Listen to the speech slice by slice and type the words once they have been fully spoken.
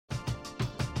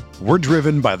We're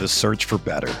driven by the search for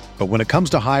better. But when it comes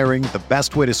to hiring, the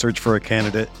best way to search for a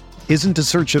candidate isn't to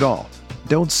search at all.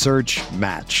 Don't search,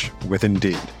 match with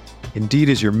Indeed. Indeed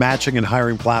is your matching and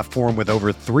hiring platform with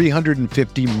over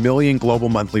 350 million global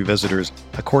monthly visitors,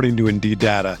 according to Indeed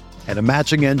data, and a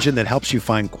matching engine that helps you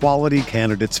find quality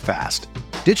candidates fast.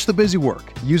 Ditch the busy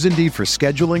work. Use Indeed for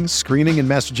scheduling, screening, and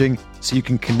messaging so you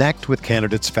can connect with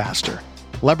candidates faster.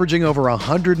 Leveraging over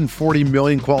 140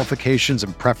 million qualifications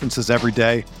and preferences every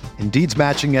day, Indeed's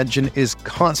matching engine is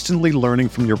constantly learning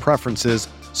from your preferences,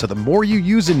 so the more you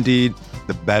use Indeed,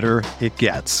 the better it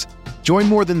gets. Join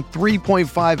more than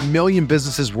 3.5 million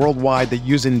businesses worldwide that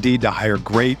use Indeed to hire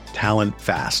great talent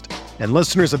fast. And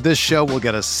listeners of this show will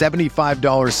get a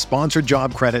 $75 sponsored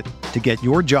job credit to get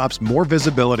your jobs more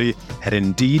visibility at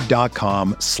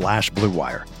Indeed.com/Blue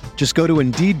Wire. Just go to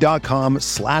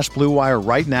Indeed.com/Blue Wire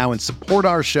right now and support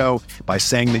our show by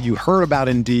saying that you heard about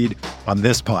Indeed on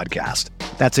this podcast.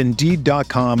 That's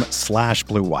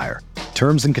Indeed.com/Blue Wire.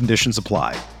 Terms and conditions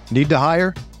apply. Need to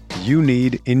hire? You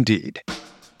need Indeed.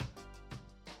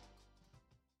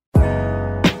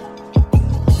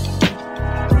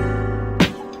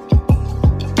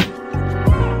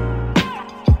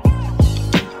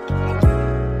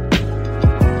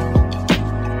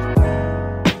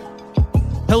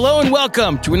 Hello and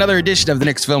welcome to another edition of the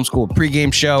Knicks Film School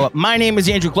pregame show. My name is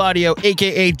Andrew Claudio,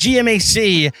 aka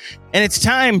GMAC, and it's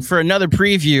time for another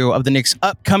preview of the Knicks'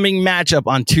 upcoming matchup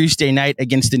on Tuesday night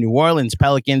against the New Orleans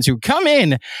Pelicans, who come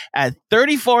in at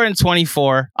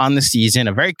 34-24 on the season,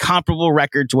 a very comparable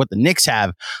record to what the Knicks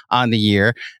have on the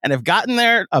year, and have gotten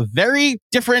there a very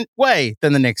different way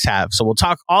than the Knicks have. So we'll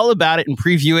talk all about it and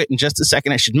preview it in just a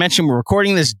second. I should mention we're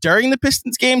recording this during the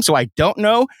Pistons game, so I don't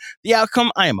know the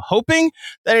outcome. I am hoping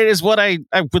that it is what I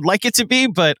would like it to be,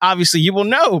 but obviously you will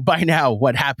know by now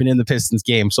what happened in the Pistons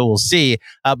game, so we'll see.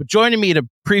 But joining me to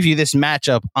preview this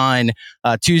matchup on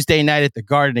Tuesday night at the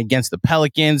Garden against the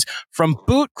Pelicans, from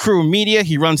Boot Crew Media,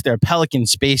 he runs their Pelican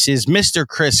Spaces, Mr.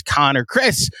 Chris Connor.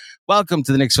 Chris, welcome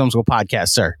to the Knicks Film School podcast,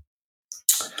 sir.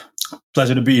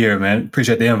 Pleasure to be here, man.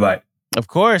 Appreciate the invite. Of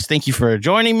course. Thank you for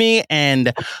joining me.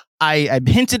 And I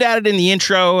hinted at it in the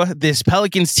intro, this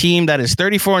Pelicans team that is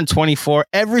 34-24.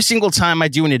 Every single time I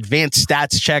do an advanced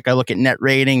stats check, I look at net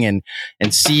rating and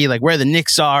see like where the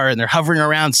Knicks are, and they're hovering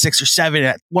around 6 or 7.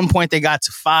 At one point they got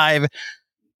to 5.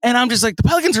 And I'm just like, the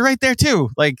Pelicans are right there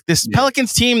too. Like this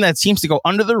Pelicans team that seems to go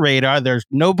under the radar. There's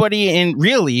nobody in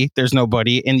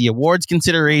the awards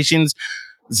considerations.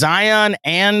 Zion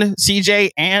and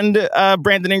CJ and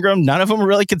Brandon Ingram, none of them are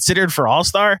really considered for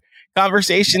all-star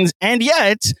conversations. And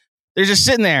yet they're just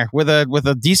sitting there with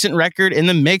a decent record in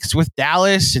the mix with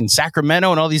Dallas and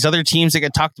Sacramento and all these other teams that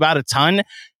get talked about a ton.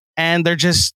 And they're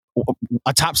just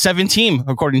a top 7 team,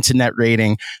 according to net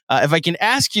rating. If I can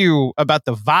ask you about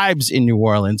the vibes in New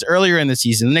Orleans earlier in the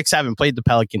season, the Knicks haven't played the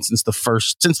Pelicans since the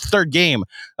third game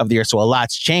of the year. So a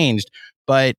lot's changed,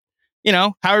 but you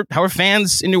know, how are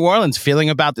fans in New Orleans feeling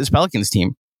about this Pelicans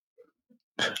team?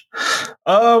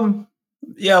 I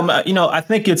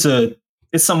think it's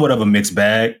somewhat of a mixed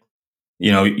bag.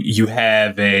 You know, you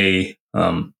have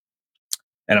and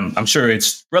I'm sure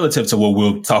it's relative to what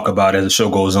we'll talk about as the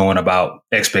show goes on about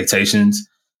expectations.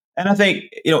 And I think,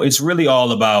 it's really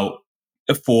all about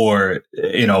pretty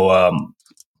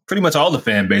much all the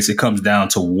fan base. It comes down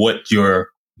to what your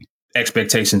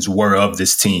expectations were of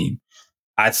this team.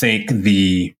 I think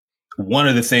one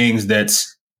of the things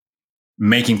that's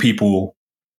making people,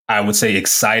 I would say,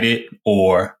 excited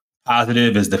or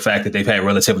positive is the fact that they've had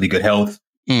relatively good health.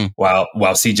 While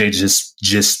CJ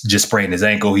just sprained his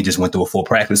ankle, he just went through a full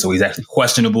practice, so he's actually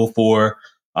questionable for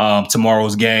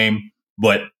tomorrow's game.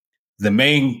 But the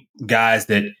main guys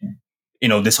that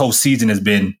this whole season has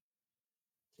been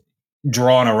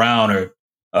drawn around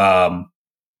are.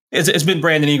 It's been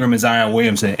Brandon Ingram and Zion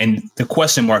Williamson, and the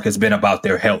question mark has been about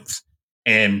their health.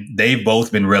 And they've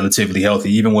both been relatively healthy,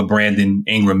 even with Brandon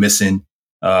Ingram missing,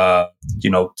 2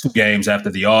 games after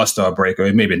the All-Star break, or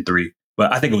it may have been 3,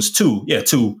 but I think it was 2. Yeah,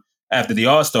 2 after the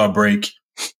All-Star break.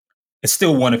 It's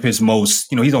still one of his most,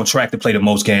 he's on track to play the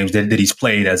most games that he's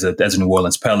played as a New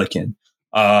Orleans Pelican.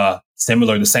 The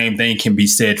same thing can be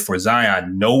said for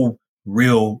Zion. No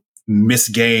real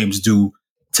missed games due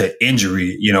to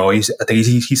injury. I think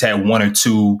he's had 1 or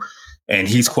 2 and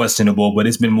he's questionable, but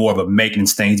it's been more of a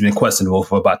maintenance thing. He's been questionable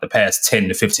for about the past 10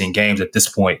 to 15 games at this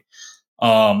point.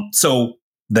 So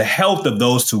the health of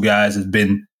those 2 guys has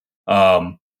been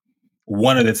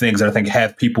one of the things that I think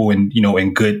have people in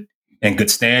good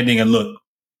standing. And look,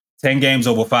 10 games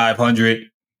over 500,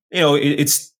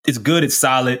 it's good, it's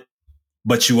solid,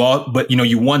 but you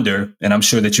wonder, and I'm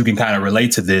sure that you can kind of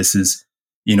relate to this, is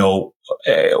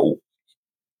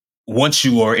once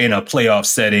you are in a playoff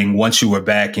setting, once you are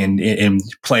back in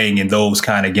playing in those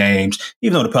kind of games,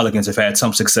 even though the Pelicans have had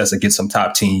some success against some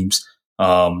top teams,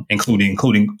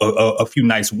 including a few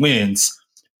nice wins,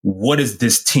 what is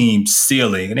this team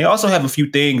ceiling? And they also have a few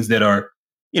things that are,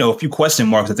 a few question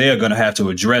marks that they are going to have to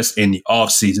address in the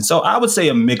offseason. So I would say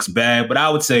a mixed bag, but I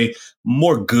would say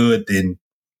more good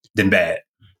than bad.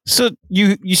 So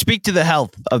you speak to the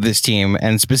health of this team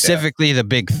and specifically the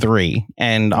big three.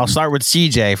 And I'll start with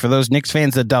CJ. For those Knicks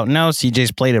fans that don't know,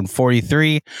 CJ's played in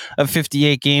 43 of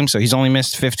 58 games. So he's only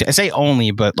missed 50. I say only,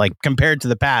 but like compared to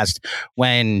the past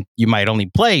when you might only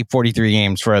play 43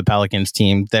 games for a Pelicans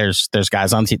team, there's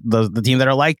guys on the team that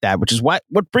are like that, which is what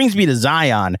brings me to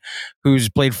Zion, who's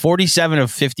played 47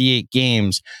 of 58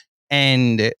 games.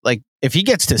 And like, if he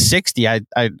gets to 60, I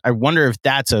wonder if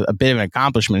that's a bit of an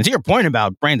accomplishment. To your point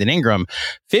about Brandon Ingram,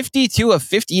 52 of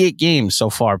 58 games so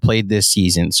far played this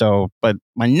season. So, but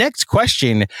my next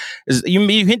question is, you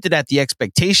hinted at the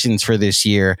expectations for this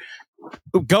year.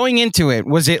 Going into it,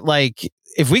 was it like,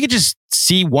 if we could just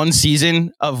see one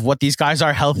season of what these guys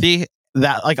are healthy,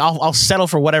 that like I'll settle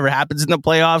for whatever happens in the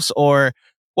playoffs? Or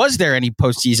was there any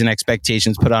postseason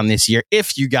expectations put on this year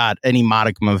if you got any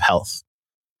modicum of health?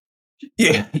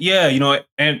 Yeah.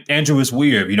 And Andrew, is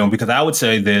weird, because I would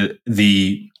say that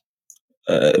the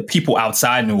people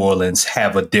outside New Orleans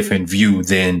have a different view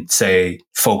than, say,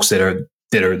 folks that are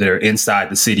inside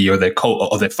the city or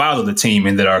that follow the team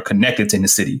and that are connected to the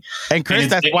city. And Chris,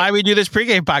 that's why we do this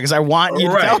pregame podcast. I want you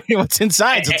to tell me what's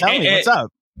inside. So tell me what's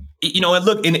up. And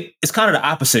look, and it's kind of the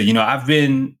opposite. I've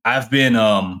been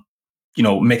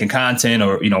making content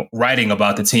or writing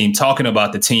about the team, talking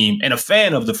about the team, and a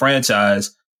fan of the franchise.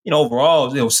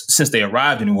 Overall, since they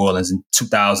arrived in New Orleans in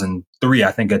 2003,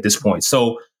 I think at this point.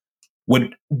 So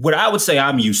what I would say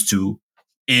I'm used to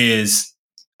is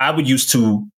I would used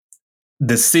to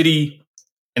the city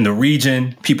and the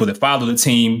region, people that follow the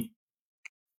team,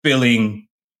 feeling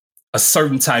a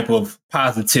certain type of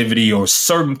positivity or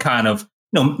certain kind of,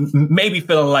 maybe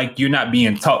feeling like you're not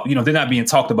being talked, they're not being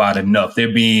talked about enough.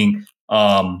 They're being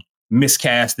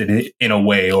miscasted in a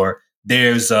way, or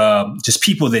there's just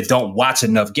people that don't watch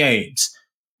enough games.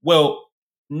 Well,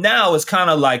 now it's kind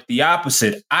of like the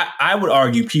opposite. I would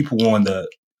argue people on the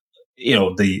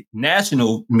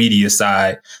national media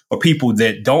side, or people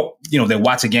that don't, that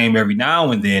watch a game every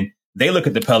now and then, they look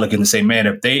at the Pelicans and say, man,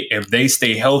 if they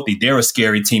stay healthy, they're a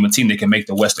scary team, a team that can make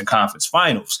the Western Conference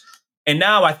Finals. And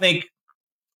now I think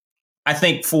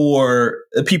for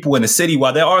the people in the city,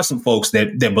 while there are some folks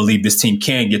that believe this team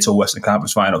can get to a Western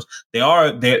Conference Finals, there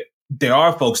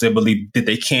are folks that believe that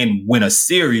they can win a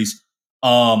series.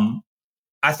 I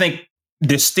think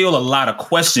there's still a lot of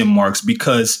question marks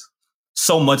because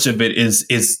so much of it is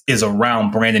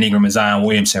around Brandon Ingram and Zion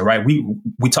Williamson, right?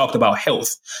 We talked about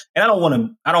health, and I don't want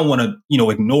to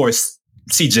ignore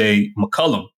CJ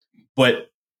McCollum, but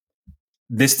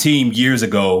this team years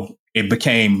ago, it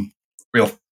became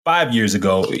real. 5 years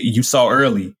ago, you saw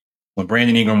early when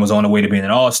Brandon Ingram was on the way to being an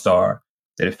all-star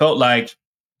that it felt like,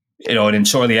 and then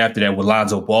shortly after that with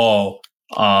Lonzo Ball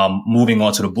moving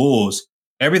on to the Bulls,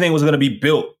 everything was going to be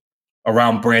built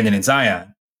around Brandon and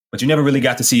Zion, but you never really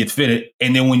got to see it fit.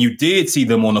 And then when you did see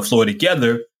them on the floor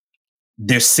together,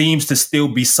 there seems to still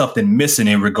be something missing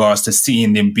in regards to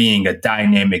seeing them being a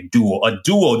dynamic duo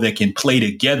that can play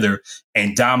together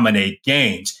and dominate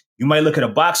games. You might look at a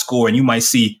box score and you might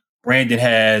see Brandon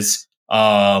has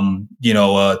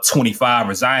 25,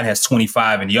 or Zion has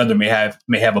 25, and the other may have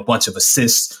a bunch of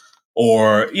assists.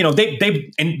 Or,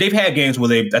 they've had games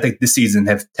where I think this season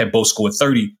have both scored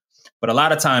 30, but a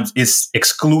lot of times it's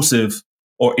exclusive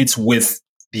or it's with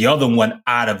the other one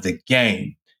out of the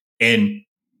game. And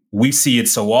we see it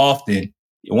so often.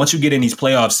 Once you get in these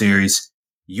playoff series,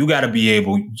 you got to be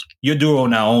able, your duo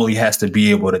not only has to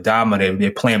be able to dominate,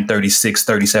 they're playing 36,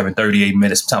 37, 38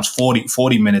 minutes, sometimes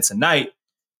 40 minutes a night.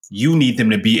 You need them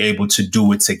to be able to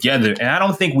do it together. And I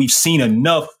don't think we've seen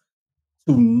enough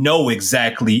to know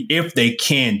exactly if they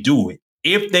can do it.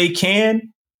 If they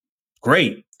can,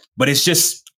 great. But it's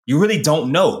just, you really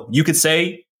don't know. You could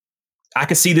say, I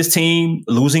could see this team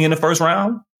losing in the first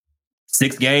round,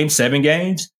 6 games, 7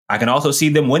 games. I can also see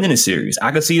them winning a series.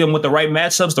 I can see them with the right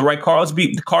matchups, the right cards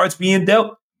being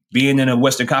dealt, being in a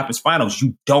Western Conference Finals.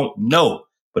 You don't know.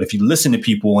 But if you listen to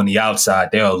people on the outside,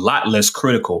 they're a lot less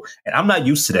critical. And I'm not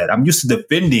used to that. I'm used to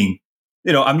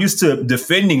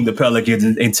defending the Pelicans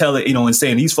and telling, and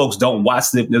saying these folks don't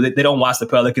watch they don't watch the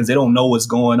Pelicans. They don't know what's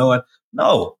going on.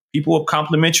 No, people are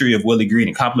complimentary of Willie Green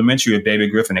and complimentary of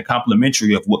David Griffin and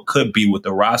complimentary of what could be with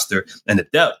the roster and the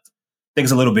depth. I think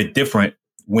it's a little bit different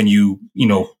when you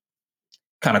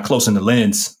kind of close in the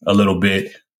lens a little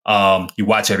bit. you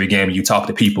watch every game and you talk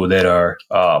to people that are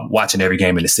watching every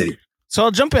game in the city. So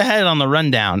I'll jump ahead on the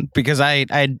rundown because I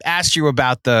asked you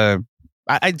about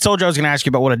I told you I was going to ask you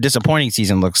about what a disappointing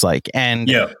season looks like. And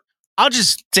I'll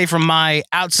just say from my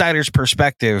outsider's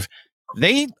perspective,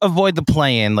 they avoid the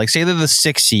play-in. Like, say they're the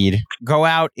 6th seed, go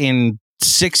out in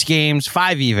 6 games,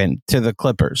 5 even, to the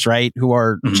Clippers, right? Who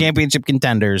are championship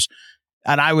contenders.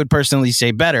 And I would personally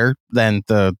say better than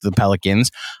the Pelicans.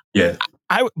 Yeah.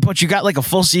 But you got like a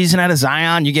full season out of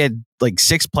Zion. You get like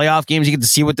 6 playoff games. You get to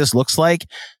see what this looks like.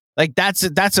 Like that's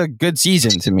a good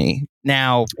season to me.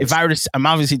 Now, if I were to, I'm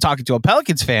obviously talking to a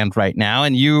Pelicans fan right now,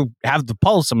 and you have the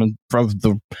pulse of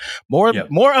the more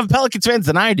of Pelicans fans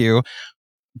than I do.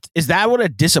 Is that what a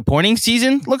disappointing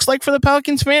season looks like for the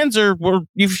Pelicans fans, or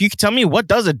if you could tell me, what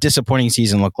does a disappointing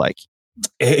season look like?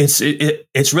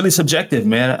 It's really subjective,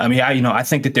 man. I mean, I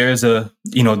think that there's a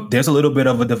little bit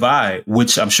of a divide,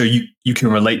 which I'm sure you can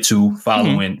relate to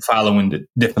following the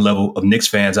different level of Knicks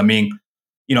fans. I mean,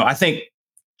 I think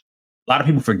a lot of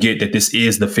people forget that this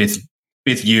is the fifth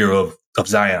year of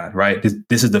Zion, right?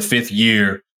 This is the 5th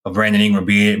year of Brandon Ingram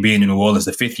being in New Orleans,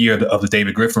 the 5th year of the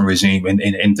David Griffin regime, and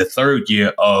the 3rd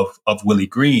year of Willie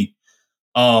Green.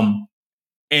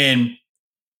 And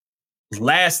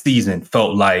last season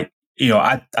felt like,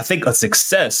 I think a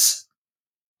success,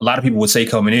 a lot of people would say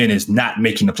coming in, is not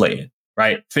making the play-in,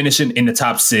 right? Finishing in the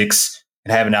top 6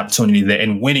 and having an opportunity there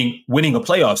and winning a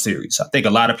playoff series. I think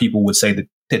a lot of people would say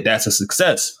that that's a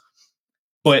success.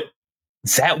 But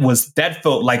that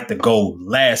felt like the goal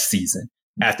last season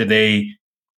after they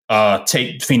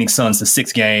take Phoenix Suns to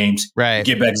 6 games, right?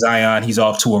 Get back Zion. He's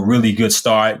off to a really good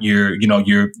start. You're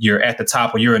at the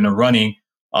top, or you're in the running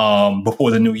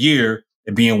before the new year,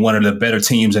 being one of the better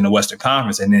teams in the Western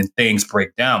Conference, and then things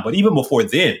break down. But even before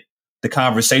then, the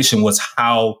conversation was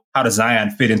how does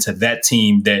Zion fit into that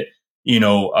team that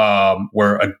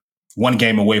were 1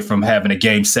 game away from having a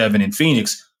Game 7 in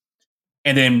Phoenix,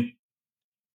 and then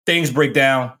things break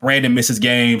down. Brandon misses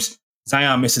games.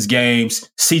 Zion misses games.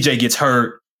 CJ gets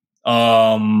hurt.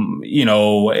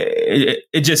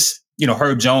 It just,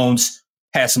 Herb Jones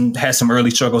has some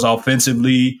early struggles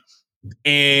offensively,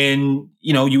 and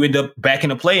you end up back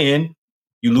in the play-in.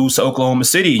 You lose to Oklahoma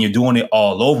City, and you're doing it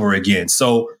all over again.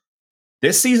 So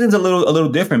this season's a little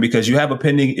different because you have a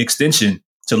pending extension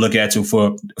to look at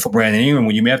for Brandon Ingram,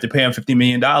 when you may have to pay him $50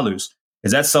 million.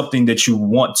 Is that something that you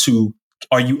want to?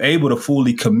 Are you able to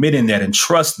fully commit in that and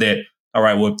trust that, all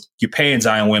right, well, you're paying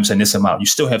Zion Williamson this amount. You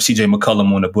still have CJ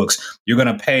McCollum on the books. You're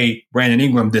going to pay Brandon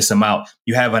Ingram this amount.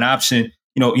 You have an option.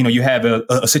 You have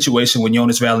a situation with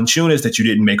Jonas Valanciunas that you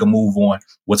didn't make a move on.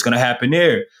 What's going to happen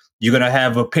there? You're going to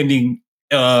have a pending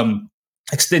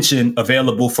extension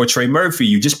available for Trey Murphy.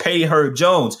 You just pay Herb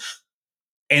Jones.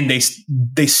 And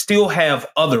they still have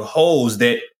other holes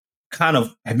that kind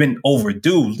of have been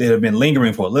overdue, that have been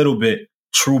lingering for a little bit.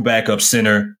 True backup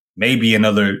center, maybe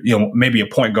another, maybe a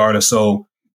point guard or so.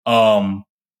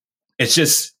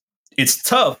 It's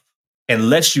tough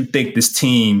unless you think this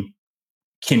team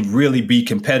can really be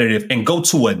competitive and go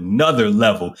to another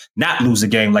level, not lose a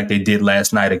game like they did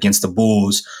last night against the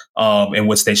Bulls, in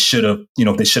which they should have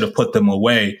put them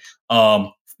away.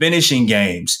 Finishing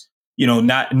games,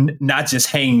 not just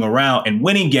hanging around, and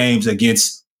winning games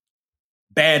against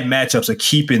bad matchups or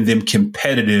keeping them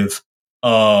competitive.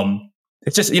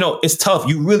 It's just, it's tough.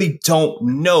 You really don't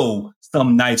know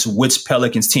some nights which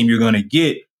Pelicans team you're going to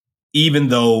get, even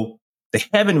though they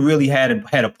haven't really had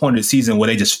a point of the season where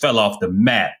they just fell off the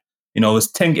map. It was a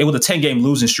 10-game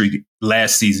losing streak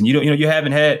last season. You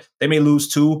haven't had, they may lose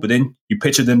 2, but then you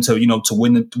picture them to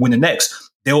win the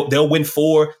next. They'll win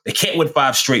 4. They can't win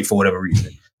 5 straight for whatever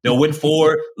reason. They'll win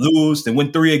 4, lose, then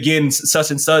win 3 again, such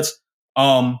and such.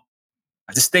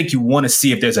 I just think you want to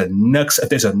see if there's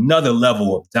another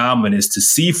level of dominance to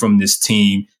see from this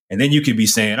team. And then you could be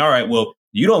saying, all right, well,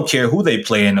 you don't care who they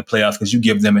play in the playoffs because you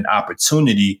give them an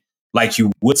opportunity, like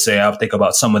you would say. I think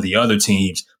about some of the other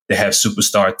teams that have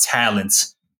superstar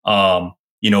talents,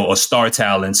 or star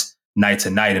talents night to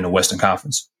night in the Western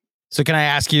Conference. So can I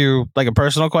ask you like a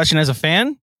personal question as a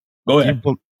fan? Go ahead.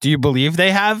 Do you believe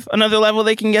they have another level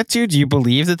they can get to? Do you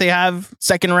believe that they have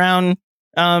second round,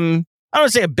 I don't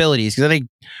want to say abilities, because I think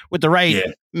with the right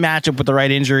matchup, with the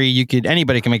right injury,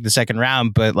 anybody can make the second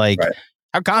round. But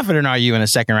how confident are you in a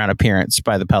second round appearance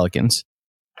by the Pelicans?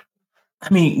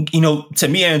 I mean, to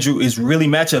me, Andrew, is really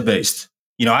matchup based.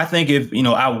 I think if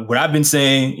what I've been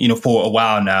saying, for a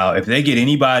while now, if they get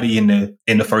anybody in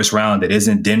the first round that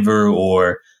isn't Denver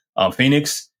or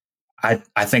Phoenix, I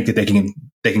think that they can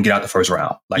get out the first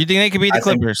round. Like, you think they could beat the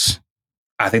Clippers?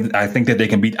 I think that they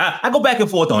can beat. I go back and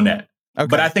forth on that, okay.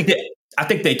 But I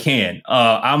think they can.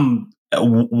 I'm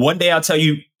one day I'll tell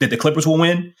you that the Clippers will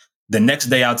win. The next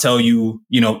day I'll tell you,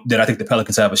 that I think the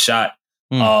Pelicans have a shot.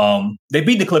 They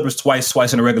beat the Clippers twice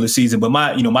in the regular season, but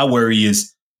my worry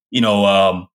is,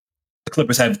 the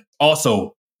Clippers have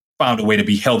also found a way to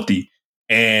be healthy.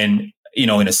 And, in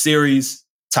a series,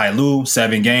 Ty Lue,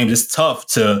 7 games, it's tough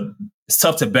to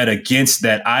bet against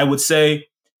that, I would say.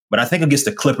 But I think against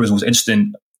the Clippers, what's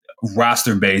interesting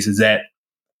roster base is that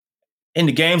in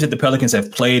the games that the Pelicans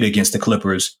have played against the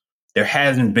Clippers, there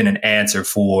hasn't been an answer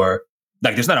for,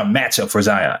 there's not a matchup for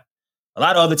Zion. A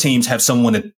lot of other teams have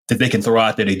someone that they can throw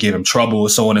out there to give him trouble,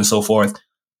 so on and so forth.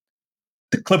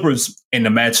 The Clippers in the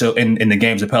matchup, in the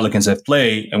games the Pelicans have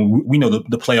played, and we know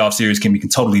the playoff series can be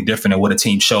totally different than what a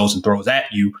team shows and throws at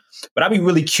you. But I'd be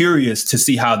really curious to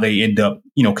see how they end up,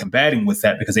 combating with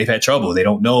that, because they've had trouble. They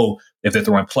don't know if they're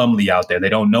throwing Plumlee out there. They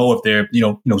don't know if they're,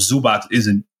 Zubac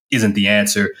isn't the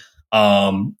answer.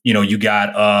 You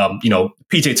got,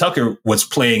 PJ Tucker was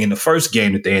playing in the first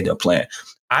game that they ended up playing.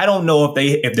 I don't know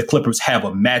if the Clippers have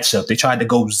a matchup. They tried to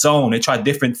go zone. They tried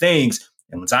different things.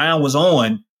 And when Zion was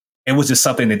on, it was just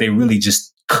something that they really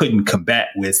just couldn't combat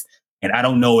with. And I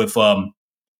don't know if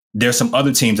there's some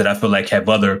other teams that I feel like have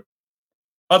other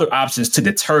options to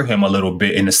deter him a little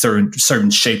bit in a certain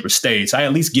shape or stage. So I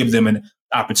at least give them an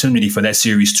opportunity for that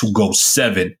series to go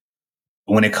 7.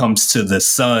 When it comes to the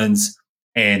Suns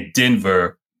and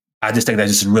Denver, I just think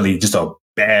that's just really just a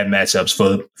bad matchups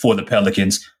for the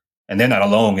Pelicans. And they're not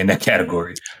alone in that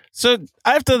category. So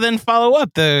I have to then follow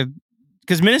up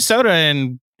because Minnesota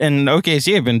and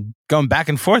OKC have been going back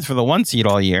and forth for the 1 seed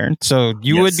all year. So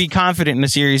you would be confident in a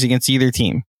series against either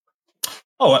team.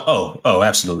 Oh,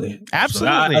 absolutely.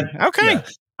 Absolutely. Okay.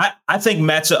 Yeah. I think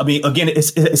matchup. I mean, again,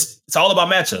 it's all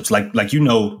about matchups. Like you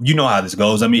know how this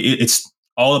goes. I mean, it's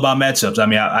all about matchups. I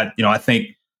mean, I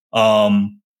think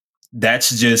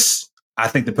that's just. I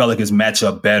think the Pelicans match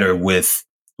up better with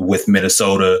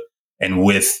Minnesota and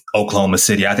with Oklahoma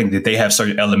City. I think that they have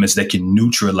certain elements that can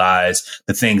neutralize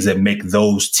the things that make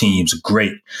those teams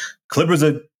great. Clippers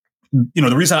are,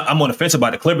 the reason I'm on the fence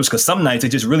about the Clippers, because some nights it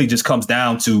just really just comes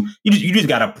down to, you just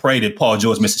got to pray that Paul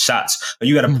George misses shots, or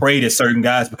you got to pray that certain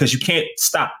guys, because you can't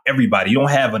stop everybody. You don't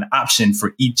have an option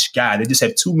for each guy. They just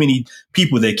have too many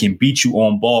people that can beat you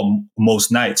on ball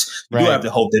most nights. You do have to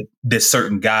hope that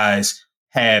certain guys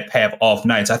have off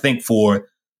nights. I think for,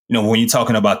 when you're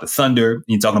talking about the Thunder,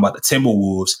 you're talking about the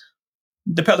Timberwolves,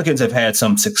 the Pelicans have had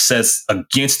some success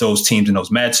against those teams in those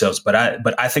matchups. But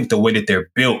I think the way that they're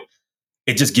built,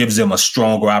 it just gives them a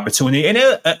stronger opportunity.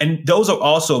 And those are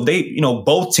also,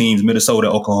 both teams, Minnesota,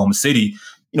 Oklahoma City,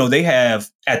 they have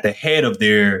at the head of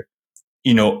their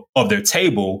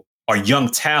table are young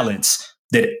talents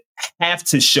that have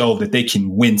to show that they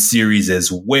can win series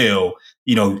as well.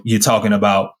 You're talking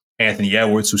about Anthony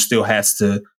Edwards, who still has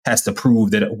to prove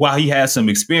that while he has some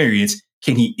experience,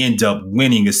 can he end up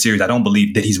winning a series? I don't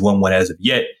believe that he's won one as of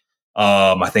yet.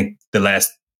 I think the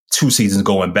last 2 seasons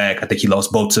going back, I think he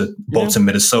lost both to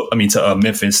Minnesota. I mean, to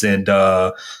Memphis and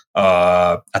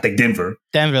I think Denver.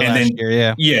 And last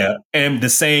year, yeah, and the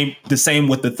same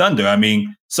with the Thunder. I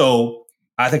mean, so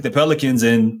I think the Pelicans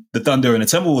and the Thunder and the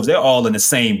Timberwolves, they're all in the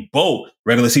same boat.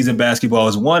 Regular season basketball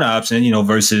is one option,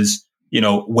 versus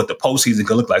what the postseason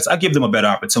could look like. So I give them a better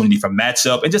opportunity for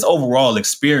matchup and just overall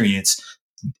experience.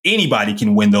 Anybody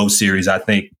can win those series. I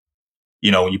think,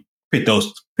 you pit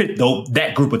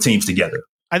that group of teams together.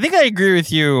 I think I agree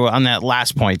with you on that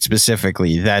last point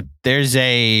specifically, that there's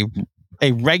a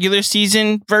regular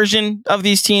season version of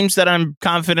these teams that I'm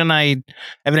confident I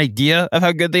have an idea of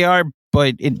how good they are,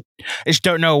 but I just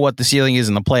don't know what the ceiling is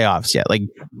in the playoffs yet. Like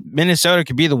Minnesota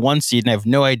could be the 1 seed, and I have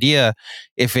no idea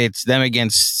if it's them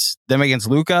against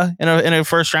Luka in a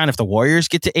first round. If the Warriors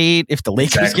get to 8, if the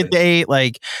Lakers get to 8,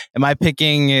 like, am I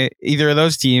picking either of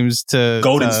those teams to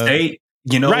Golden State?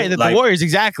 Right, the Warriors,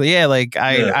 exactly. Yeah, like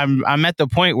I'm at the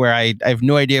point where I have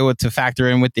no idea what to factor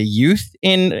in with the youth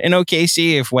in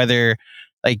OKC, if whether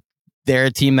like they're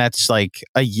a team that's like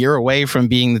a year away from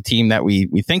being the team that we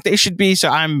think they should be. So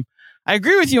I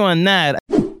agree with you on that.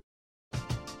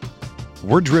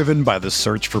 We're driven by the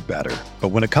search for better. But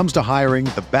when it comes to hiring,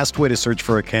 the best way to search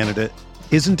for a candidate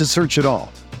isn't to search at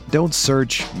all. Don't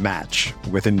search, match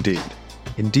with Indeed.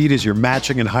 Indeed is your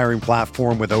matching and hiring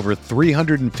platform with over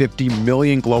 350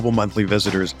 million global monthly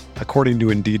visitors, according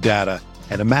to Indeed data,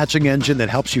 and a matching engine that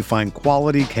helps you find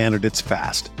quality candidates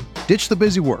fast. Ditch the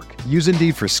busy work. Use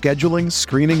Indeed for scheduling,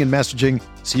 screening, and messaging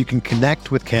so you can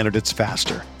connect with candidates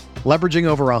faster. Leveraging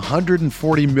over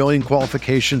 140 million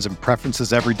qualifications and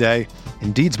preferences every day,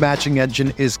 Indeed's matching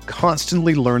engine is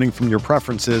constantly learning from your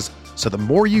preferences, so the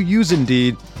more you use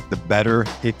Indeed, the better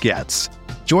it gets.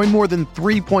 Join more than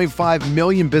 3.5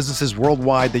 million businesses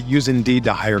worldwide that use Indeed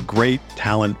to hire great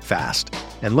talent fast.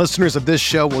 And listeners of this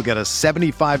show will get a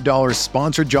 $75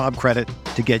 sponsored job credit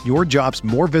to get your jobs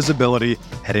more visibility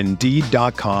at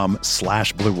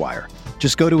Indeed.com/Blue Wire.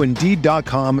 Just go to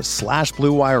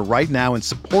Indeed.com/Blue Wire right now and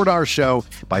support our show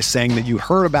by saying that you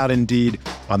heard about Indeed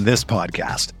on this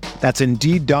podcast. That's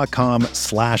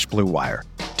Indeed.com/Blue Wire.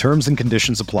 Terms and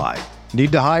conditions apply.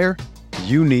 Need to hire?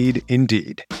 You need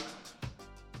Indeed.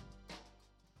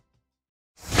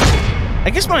 I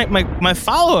guess my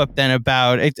follow-up then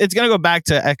about it's going to go back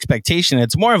to expectation.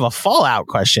 It's more of a fallout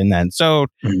question then. So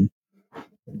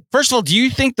first of all, do you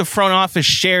think the front office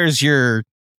shares your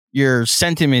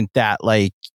sentiment that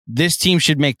like this team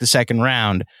should make the second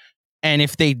round? And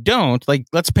if they don't, like,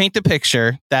 let's paint the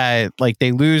picture that like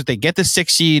they lose, they get the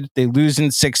 6th seed, they lose in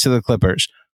 6 to the Clippers.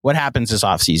 What happens this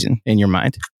offseason in your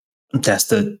mind?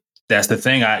 That's the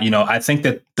thing. I think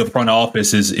that the front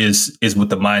office is with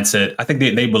the mindset. I think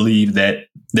they believe that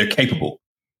they're capable.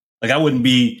 Like I wouldn't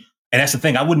be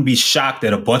shocked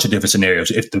at a bunch of different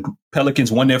scenarios. If the Pelicans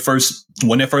won their first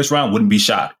round, wouldn't be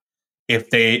shocked. If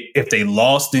they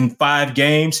lost in 5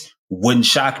 games, wouldn't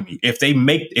shock me. If they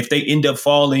end up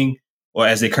falling, or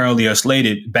as they currently are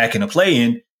slated, back in the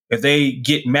play-in, if they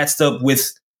get matched up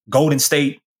with Golden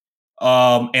State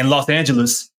and Los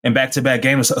Angeles in back-to-back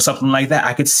games or something like that,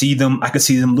 I could see them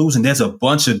losing. There's a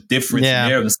bunch of different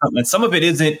scenarios, and some of it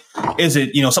isn't.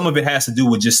 Some of it has to do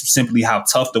with just simply how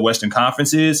tough the Western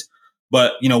Conference is.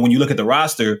 But when you look at the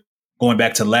roster, going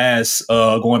back to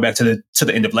the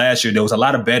end of last year, there was a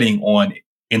lot of betting on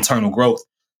internal growth,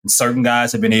 and certain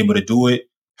guys have been able to do it.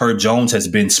 Herb Jones has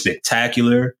been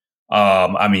spectacular.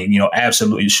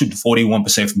 Absolutely shooting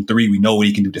 41% from 3. We know what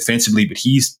he can do defensively, but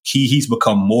he's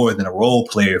become more than a role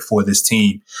player for this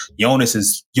team. Jonas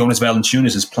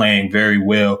Valanciunas is playing very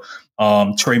well.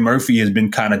 Trey Murphy has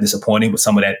been kind of disappointing, but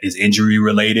some of that is injury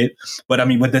related. But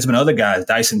there's been other guys,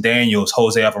 Dyson Daniels,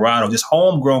 Jose Alvarado, just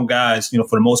homegrown guys, for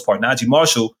the most part, Najee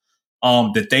Marshall,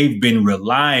 that they've been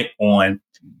reliant on,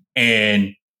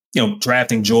 and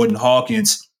drafting Jordan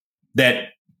Hawkins,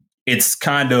 that it's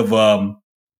kind of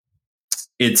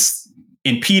it's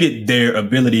impeded their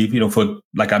ability, for,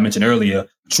 like I mentioned earlier,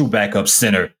 true backup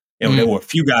center. There were a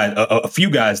few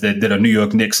guys that are New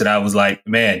York Knicks that I was like,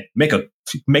 man, make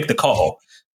the call,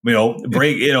 but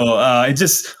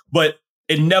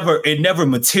it never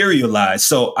materialized.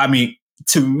 So,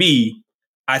 to me,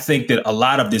 I think that a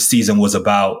lot of this season was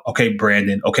about, okay,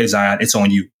 Brandon, okay, Zion, it's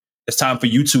on you. It's time for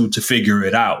you two to figure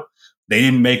it out. They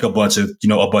didn't make a bunch of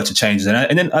changes.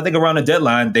 And then I think around the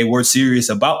deadline, they were serious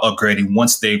about upgrading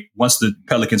once the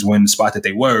Pelicans were in the spot that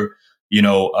they were,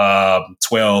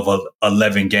 12 or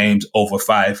 11 games over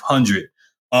 500.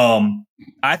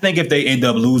 I think if they end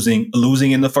up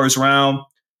losing in the first round,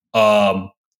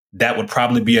 that would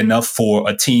probably be enough for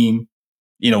a team,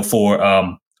 for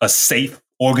a safe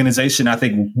organization. I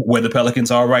think where the Pelicans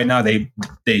are right now, they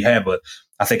have a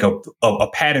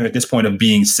pattern at this point of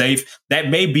being safe. That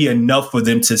may be enough for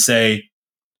them to say,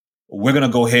 we're going to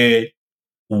go ahead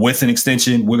with an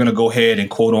extension. We're going to go ahead and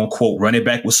quote unquote run it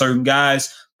back with certain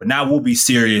guys. But now we'll be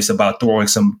serious about throwing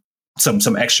some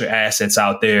extra assets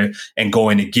out there and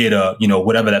going to get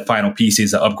whatever that final piece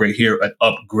is, an upgrade here, an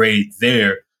upgrade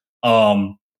there.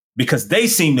 Because they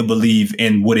seem to believe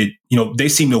in they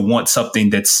seem to want something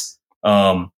that's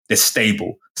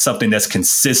stable, something that's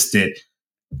consistent.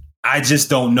 I just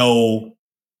don't know.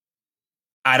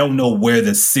 I don't know where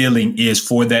the ceiling is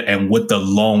for that and what the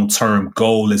long-term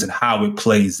goal is and how it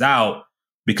plays out.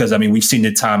 Because we've seen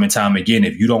it time and time again.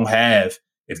 If you don't have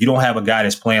a guy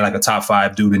that's playing like a top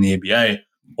 5 dude in the NBA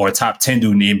or a top 10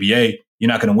 dude in the NBA, you're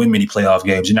not going to win many playoff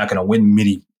games. You're not going to win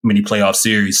many playoff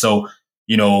series. So,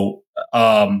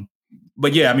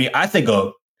 but yeah, I think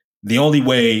the only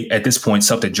way at this point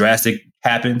something drastic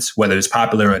happens, whether it's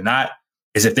popular or not,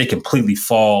 is if they completely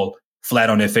fall flat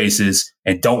on their faces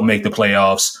and don't make the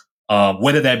playoffs,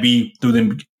 whether that be through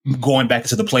them going back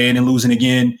into the play-in and losing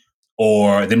again,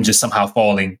 or them just somehow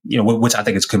falling, which I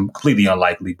think is completely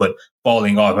unlikely, but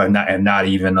falling off and not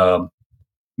even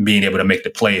being able to make the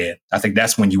play-in. I think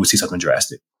that's when you would see something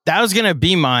drastic. That was going to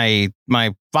be my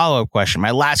follow-up question,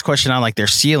 my last question on like their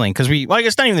ceiling. Because I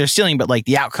guess not even their ceiling, but like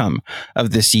the outcome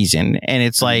of the season. And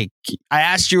it's like, I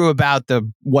asked you about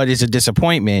what is a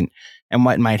disappointment and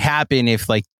what might happen if,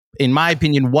 like, in my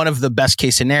opinion, one of the best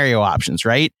case scenario options,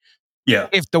 right? Yeah.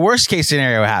 If the worst case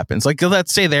scenario happens, like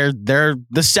let's say they're the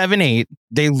 7-8,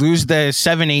 they lose the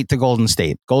 7-8 to Golden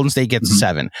State. Golden State gets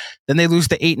 7. Then they lose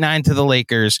the 8-9 to the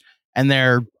Lakers, and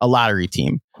they're a lottery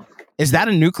team. Is that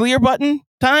a nuclear button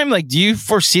time? Like, do you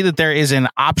foresee that there is an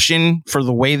option for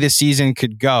the way this season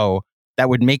could go that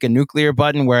would make a nuclear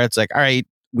button where it's like, all right,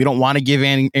 we don't want to give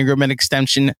Ingram an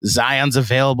extension. Zion's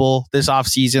available this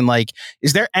offseason. Like,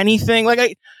 is there anything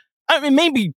like I mean,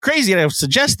 maybe crazy to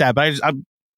suggest that, but I'm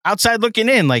outside looking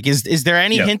in. Like, is there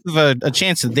any hint of a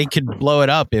chance that they could blow it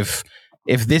up if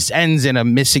this ends in a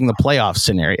missing the playoff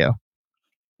scenario?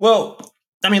 Well,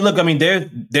 I mean, look, I mean,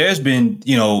 there's been,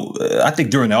 I think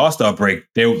during the All-Star break,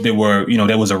 there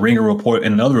was a Ringer report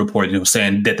and another report that was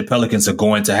saying that the Pelicans are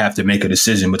going to have to make a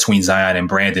decision between Zion and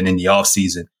Brandon in the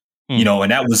offseason.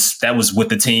 And that was with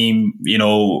the team,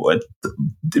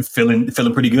 feeling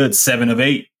pretty good, 7 of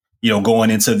 8,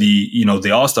 going into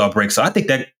the All-Star break. So I think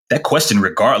that question,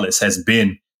 regardless, has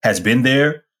been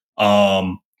there.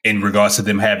 In regards to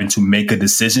them having to make a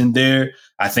decision there,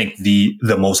 I think the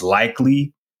most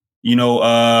likely,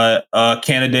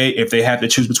 candidate, if they have to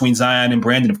choose between Zion and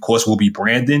Brandon, of course, will be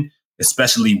Brandon,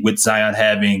 especially with Zion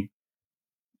having,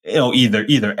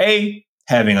 either A,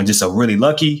 having just a really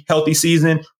lucky, healthy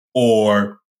season,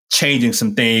 or changing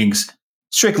some things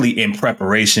strictly in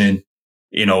preparation,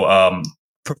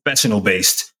 professional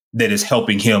based, that is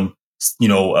helping him,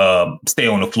 stay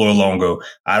on the floor longer.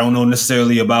 I don't know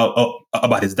necessarily about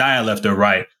his diet left or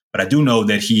right, but I do know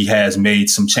that he has made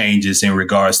some changes in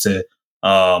regards to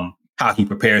how he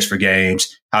prepares for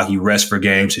games, how he rests for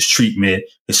games, his treatment,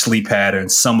 his sleep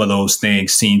patterns. Some of those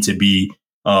things seem to be,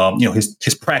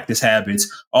 his practice habits.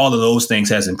 All of those things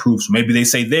has improved. So maybe they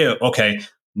say there, okay,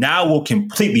 now we'll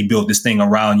completely build this thing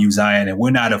around you, Zion, and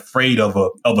we're not afraid of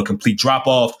a complete drop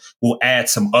off. We'll add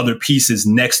some other pieces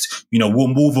next. We'll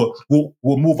move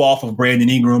off of Brandon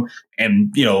Ingram,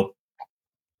 and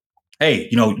hey,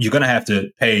 you're gonna have to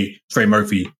pay Trey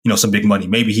Murphy, some big money.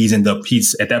 Maybe he's at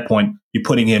that point, you're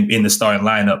putting him in the starting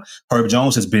lineup. Herb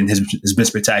Jones has been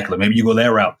spectacular. Maybe you go that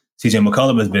route. CJ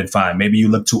McCollum has been fine. Maybe you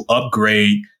look to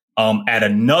upgrade at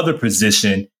another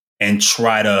position and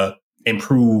try to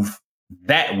improve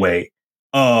that way.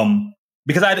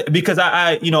 Because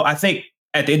I think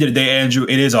at the end of the day, Andrew,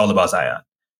 it is all about Zion.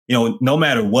 No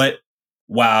matter what,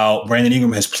 while Brandon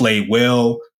Ingram has played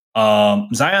well,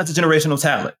 Zion's a generational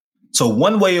talent. So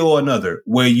one way or another,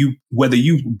 whether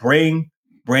you bring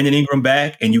Brandon Ingram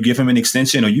back and you give him an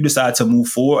extension, or you decide to move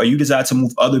forward, or you decide to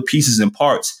move other pieces and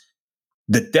parts,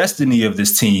 the destiny of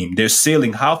this team, their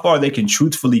ceiling, how far they can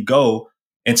truthfully go,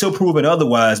 until proven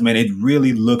otherwise, man, it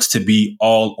really looks to be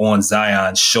all on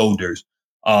Zion's shoulders.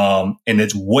 And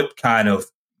it's what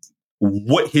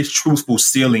his truthful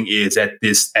ceiling is at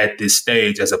this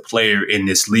stage as a player in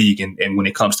this league, and when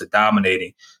it comes to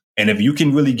dominating. And if you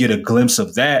can really get a glimpse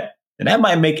of that, then that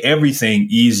might make everything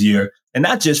easier. And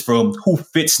not just from who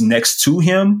fits next to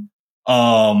him,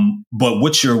 but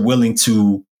what you're willing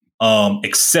to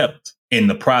accept in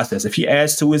the process. If he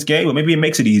adds to his game, well, maybe it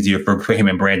makes it easier for him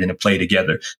and Brandon to play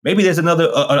together. Maybe there's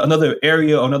another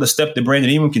area or another step that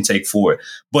Brandon even can take forward.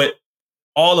 But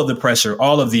all of the pressure,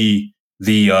 all of the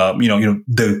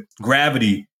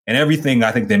gravity and everything,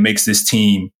 I think that makes this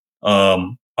team a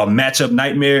matchup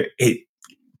nightmare.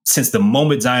 Since the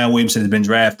moment Zion Williamson has been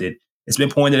drafted, it's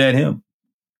been pointed at him.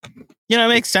 It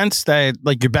makes sense that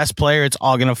like your best player, it's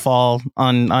all going to fall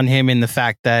on him, in the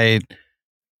fact that,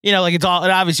 it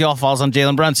obviously all falls on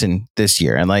Jalen Brunson this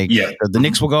year. And the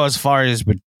Knicks will go as far as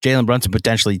Jalen Brunson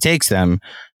potentially takes them.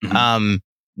 Mm-hmm.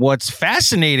 What's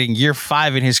fascinating, year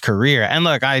 5 in his career. And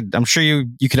look, I'm sure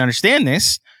you can understand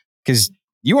this because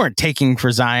you weren't taking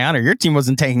for Zion, or your team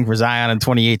wasn't taking for Zion in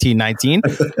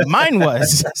 2018-19. Mine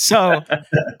was. So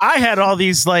I had all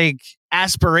these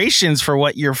aspirations for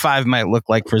what year 5 might look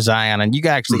like for Zion. And you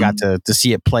actually got to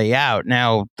see it play out.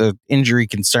 Now, the injury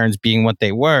concerns being what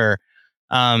they were,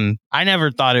 I never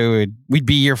thought we'd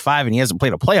be year 5 and he hasn't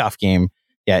played a playoff game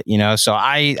yet, So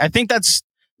I think that's,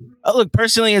 look,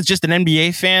 personally, as just an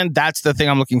NBA fan, that's the thing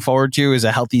I'm looking forward to, is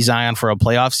a healthy Zion for a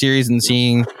playoff series, and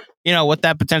seeing, what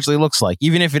that potentially looks like,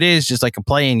 even if it is just like a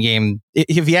play-in game.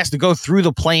 If he has to go through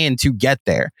the play-in to get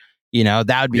there,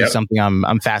 that would be something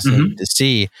I'm fascinated to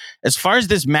see. As far as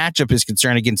this matchup is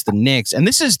concerned against the Knicks, and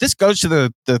this goes to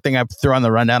the thing I threw on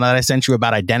the rundown that I sent you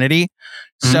about identity.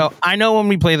 So I know when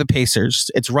we play the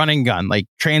Pacers, it's run and gun, like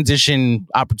transition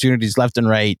opportunities left and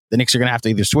right. The Knicks are going to have to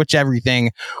either switch everything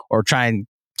or try and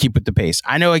keep with the pace.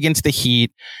 I know against the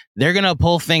Heat, they're going to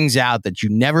pull things out that you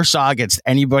never saw against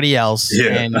anybody else.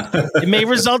 Yeah. And it may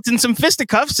result in some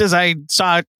fisticuffs, as I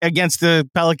saw against the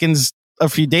Pelicans a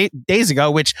few days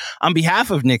ago, which, on behalf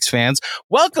of Knicks fans,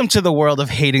 welcome to the world of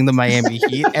hating the Miami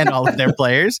Heat and all of their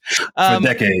players. For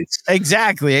decades.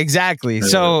 Exactly. Yeah.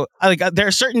 So there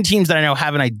are certain teams that I know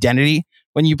have an identity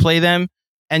when you play them,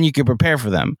 and you can prepare for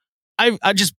them.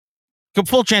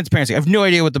 full transparency, I have no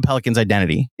idea what the Pelicans'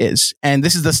 identity is. And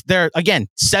this is they're, again,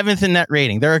 7th in net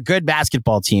rating. They're a good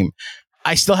basketball team.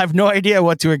 I still have no idea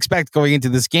what to expect going into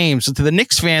this game. So to the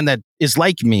Knicks fan that is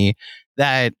like me,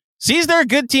 that sees they're a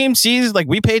good team, sees like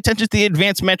we pay attention to the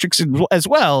advanced metrics as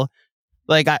well.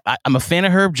 Like I'm a fan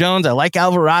of Herb Jones. I like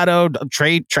Alvarado,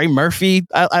 Trey Murphy.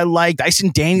 I like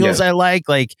Dyson Daniels. Yeah. I like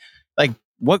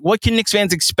what can Knicks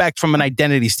fans expect from an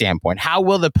identity standpoint? How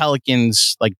will the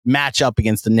Pelicans like match up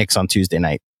against the Knicks on Tuesday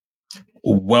night?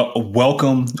 Well,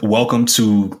 welcome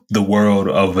to the world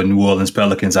of a New Orleans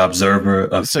Pelicans observer,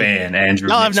 a fan,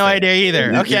 Andrew. I have no idea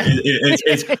either. Okay,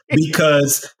 it's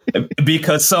because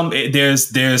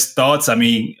there's thoughts. I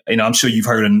mean, I'm sure you've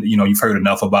heard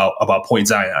enough about Point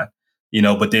Zion,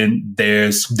 but then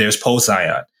there's post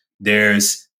Zion.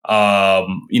 There's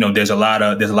there's a lot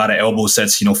of elbow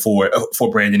sets,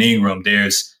 for Brandon Ingram.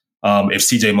 There's if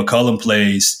CJ McCollum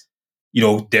plays.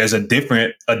 There's a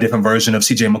different version of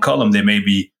CJ McCollum that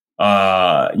maybe,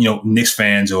 Knicks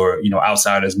fans or,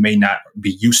 outsiders may not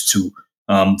be used to,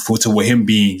 with him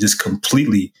being just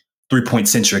completely 3-point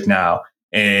centric now.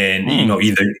 And,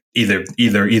 either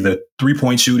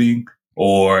 3-point shooting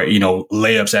or,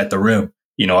 layups at the rim,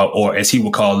 or as he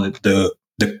would call it, the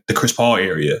Chris Paul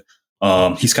area.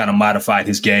 He's kind of modified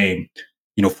his game,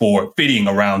 for fitting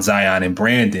around Zion and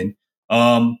Brandon.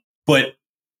 But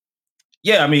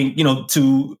yeah, I mean,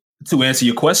 to answer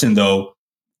your question, though,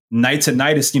 night to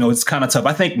night is, it's kind of tough.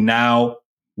 I think now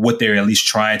what they're at least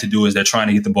trying to do is they're trying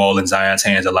to get the ball in Zion's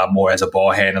hands a lot more as a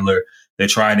ball handler. They're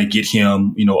trying to get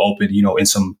him, open, in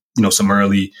some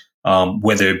early,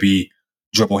 whether it be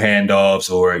dribble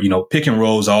handoffs or, pick and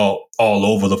rolls all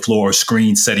over the floor,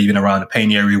 screen set even around the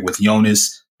paint area with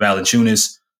Jonas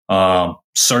Valanciunas.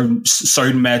 Certain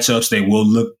matchups they will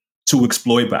look to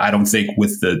exploit, but I don't think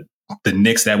with the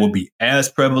Knicks that will be as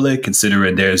prevalent,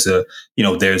 considering there's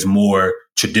more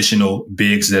traditional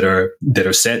bigs that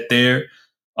are set there.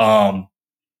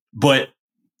 But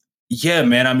yeah,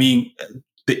 man, I mean,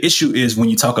 the issue is when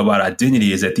you talk about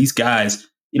identity is that these guys,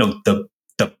 the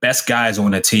best guys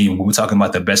on the team, when we're talking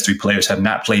about the best 3 players, have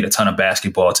not played a ton of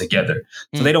basketball together.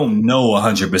 So they don't know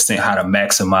 100% how to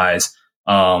maximize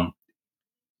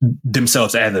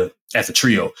themselves as a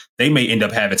trio. They may end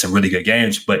up having some really good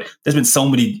games, but there's been so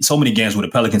many games where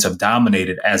the Pelicans have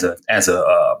dominated as a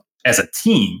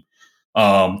team,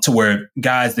 to where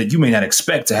guys that you may not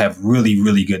expect to have really,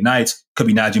 really good nights. Could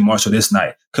be Najee Marshall this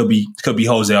night. Could be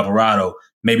Jose Alvarado.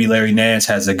 Maybe Larry Nance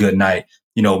has a good night.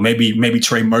 Maybe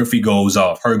Trey Murphy goes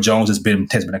off. Herb Jones has been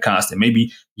a constant.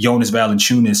 Maybe Jonas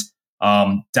Valanciunas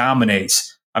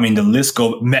dominates. I mean, the list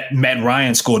goes. Matt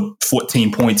Ryan scored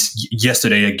 14 points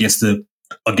yesterday against the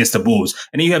Bulls,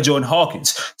 and then you have Jordan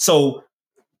Hawkins. So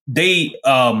they,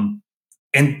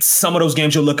 in some of those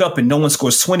games, you'll look up and no one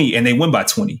scores 20, and they win by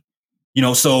 20.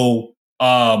 So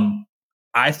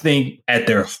I think at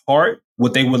their heart,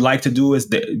 what they would like to do is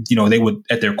that, they would,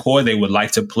 at their core, they would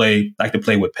like to play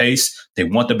with pace. They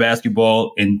want the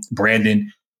basketball in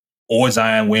Brandon or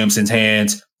Zion Williamson's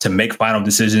hands to make final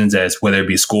decisions as whether it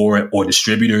be scorer or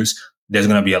distributors. There's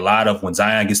going to be a lot of when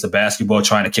Zion gets the basketball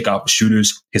trying to kick out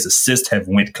shooters. His assists have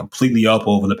went completely up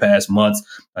over the past month.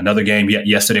 Another game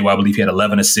yesterday where I believe he had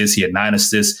 11 assists. He had 9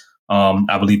 assists.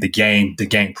 I believe the game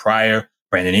prior,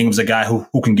 Brandon Ingram's a guy who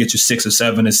can get you 6 or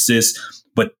 7 assists.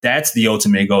 But that's the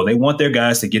ultimate goal. They want their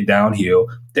guys to get downhill.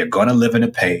 They're going to live in the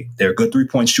paint. They're a good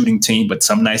 3-point shooting team, but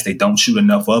some nights they don't shoot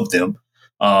enough of them.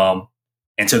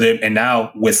 And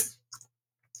now with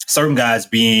certain guys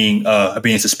being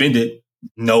suspended,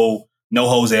 no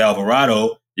Jose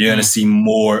Alvarado, you're going to see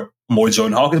more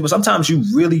Jordan Hawkins. But sometimes you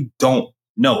really don't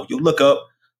know. You'll look up,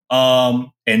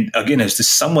 and again, it's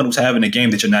just someone who's having a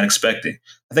game that you're not expecting.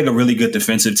 I think a really good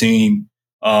defensive team,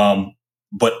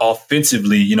 but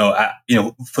offensively,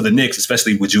 for the Knicks,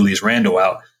 especially with Julius Randle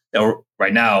out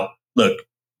right now. Look,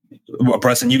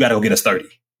 Brunson, you got to go get us 30.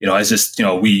 It's just,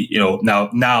 now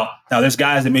there's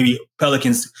guys that maybe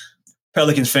Pelicans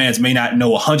fans may not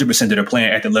know 100% that they're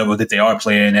playing at the level that they are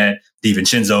playing at.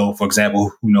 DiVincenzo, for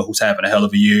example, who's having a hell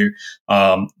of a year.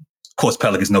 Of course,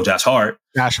 Pelicans know Josh Hart.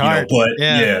 But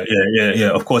yeah.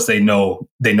 Of course, they know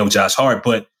Josh Hart.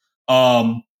 But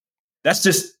that's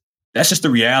just the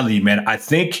reality, man. I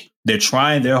think they're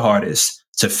trying their hardest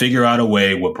to figure out a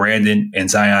way where Brandon and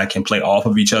Zion can play off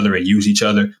of each other and use each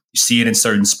other. You see it in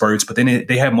certain spurts, but then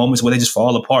they have moments where they just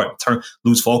fall apart,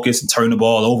 lose focus, and turn the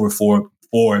ball over for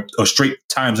 4 or straight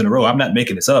times in a row. I'm not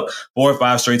making this up. 4 or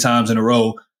 5 straight times in a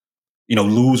row,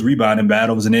 lose rebounding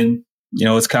battles, and then,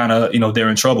 it's kind of, they're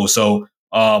in trouble. So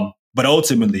But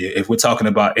ultimately, if we're talking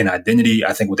about an identity,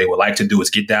 I think what they would like to do is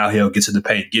get downhill, get to the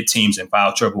paint, get teams in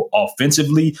foul trouble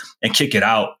offensively, and kick it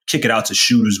out to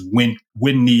shooters when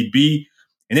need be.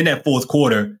 And in that fourth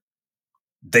quarter,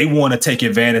 they want to take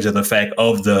advantage of the fact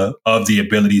of the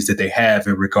abilities that they have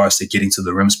in regards to getting to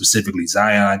the rim, specifically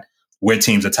Zion, where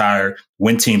teams are tired,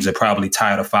 when teams are probably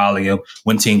tired of fouling him,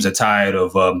 when teams are tired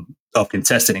of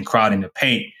contesting and crowding the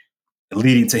paint,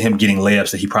 leading to him getting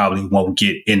layups that he probably won't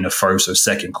get in the first or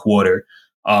second quarter.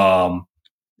 I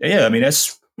mean,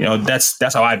 that's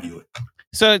how I view it.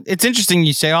 So it's interesting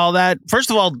you say all that. First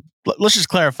of all, let's just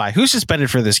clarify who's suspended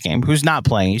for this game, who's not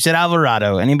playing. You said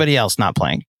Alvarado. Anybody else not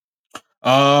playing?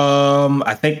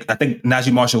 I think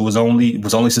Najee Marshall was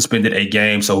only suspended a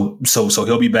game, so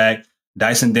he'll be back.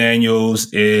 Dyson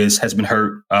Daniels has been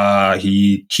hurt.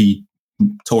 He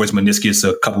tore his meniscus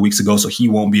a couple weeks ago, so he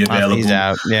won't be available. He's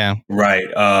out. Yeah. Right.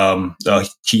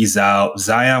 He's out.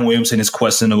 Zion Williamson is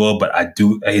questionable, but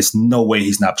there's no way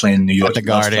he's not playing in New York. At the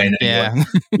Garden. Yeah.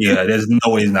 Yeah. There's no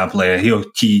way he's not playing. He'll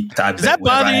keep. Does that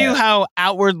bother you how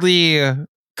outwardly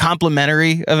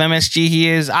complimentary of MSG he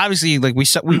is? Obviously, like we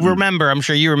remember, I'm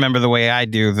sure you remember the way I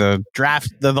do, the draft,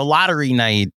 the lottery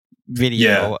night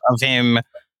video of him.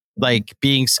 Like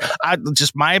being,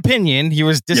 just my opinion, he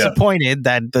was disappointed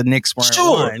that the Knicks weren't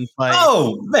won.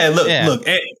 But, look,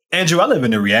 Andrew, I live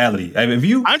in the reality. I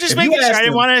mean, I'm just making sure. I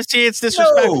didn't want to see it's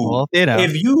disrespectful.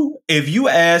 If you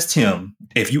asked him,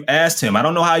 I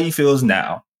don't know how he feels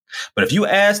now, but if you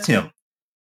asked him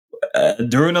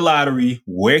during the lottery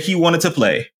where he wanted to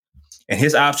play, and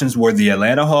his options were the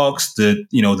Atlanta Hawks, the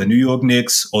New York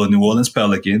Knicks, or the New Orleans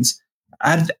Pelicans,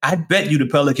 I'd bet you the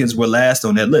Pelicans were last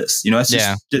on that list. It's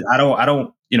just, there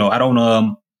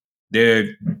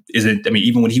isn't, I mean,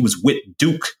 even when he was with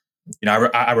Duke,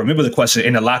 I remember the question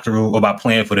in the locker room about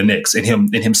playing for the Knicks and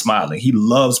him smiling. He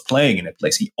loves playing in that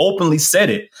place. He openly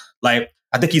said it. Like,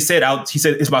 I think he said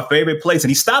it's my favorite place, and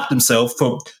he stopped himself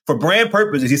for brand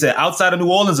purposes. He said outside of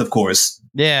New Orleans, of course.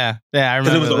 Yeah, I remember.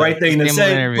 Because it was the right thing to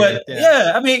say. But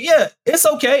it's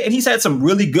okay. And he's had some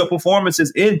really good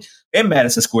performances in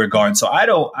Madison Square Garden. So I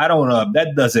don't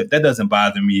that doesn't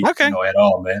bother me at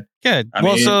all, man. Good. That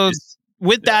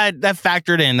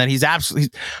factored in that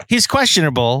he's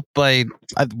questionable, but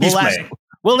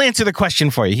we'll answer the question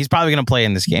for you. He's probably going to play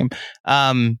in this game.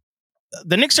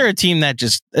 The Knicks are a team that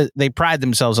just they pride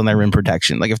themselves on their rim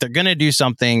protection. Like if they're going to do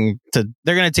something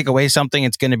they're going to take away something,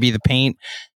 it's going to be the paint.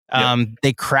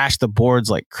 They crash the boards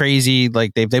like crazy.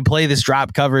 Like they play this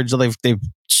drop coverage. They've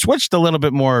switched a little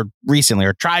bit more recently,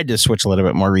 or tried to switch a little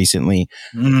bit more recently.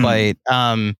 But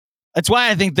that's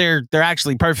why I think they're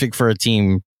actually perfect for a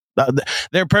team.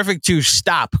 They're perfect to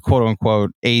stop, quote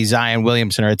unquote, a Zion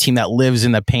Williamson or a team that lives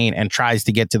in the paint and tries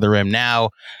to get to the rim. Now,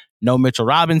 no Mitchell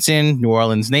Robinson, New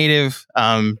Orleans native.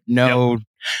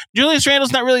 Julius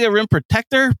Randle's not really a rim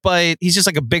protector, but he's just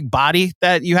like a big body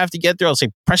that you have to get through. I'll say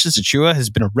Precious Achiuwa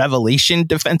has been a revelation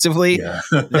defensively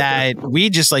that we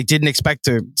just didn't expect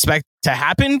to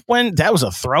happen when that was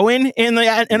a throw-in in the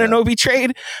Anunoby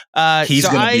trade. He's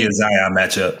going to be a Zion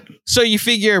matchup. So you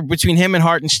figure between him and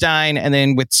Hartenstein, and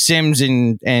then with Sims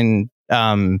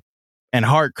and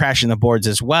Hart crashing the boards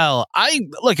as well.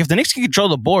 If the Knicks can control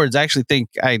the boards, I actually think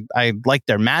I like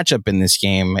their matchup in this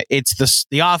game. It's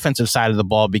the offensive side of the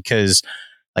ball, because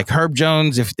like Herb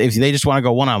Jones, if they just want to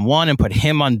go one-on-one and put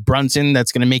him on Brunson,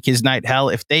 that's going to make his night hell.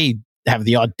 If they have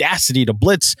the audacity to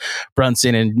blitz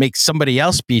Brunson and make somebody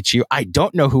else beat you, I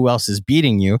don't know who else is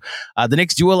beating you. The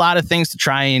Knicks do a lot of things to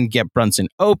try and get Brunson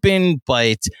open,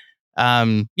 but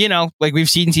we've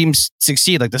seen teams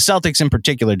succeed, like the Celtics in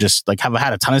particular, just have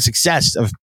had a ton of success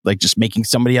of just making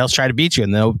somebody else try to beat you,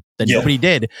 and nobody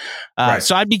did.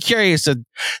 So I'd be curious.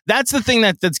 That's the thing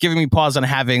that's giving me pause on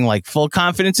having full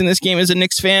confidence in this game as a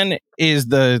Knicks fan, is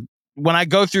when I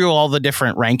go through all the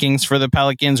different rankings for the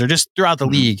Pelicans or just throughout the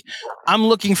league, I'm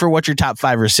looking for what your top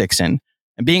 5 or 6 in,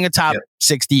 and being a top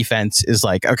 6 defense is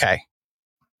okay.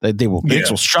 They will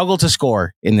struggle to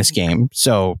score in this game.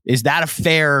 So is that a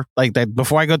fair,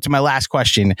 before I go to my last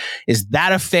question, is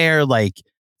that a fair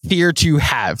fear to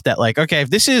have, that okay, if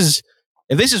this is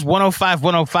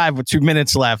 105 with 2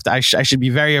 minutes left, I should be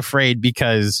very afraid,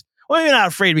 because, well, maybe not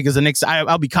afraid because the Knicks,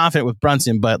 I'll be confident with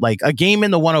Brunson, but a game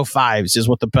in the 105s is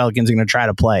what the Pelicans are going to try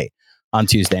to play on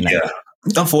Tuesday night. Yeah.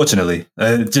 Unfortunately,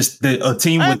 just a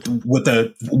team with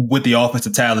the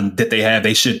offensive talent that they have,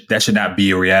 that should not be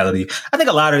a reality. I think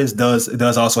a lot of this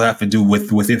does also have to do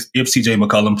with if CJ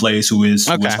McCollum plays, who is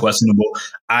questionable.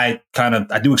 I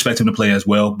do expect him to play as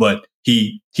well, but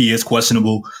he is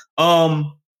questionable. And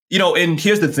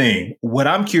here's the thing: what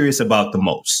I'm curious about the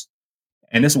most,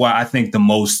 and this is why I think the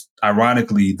most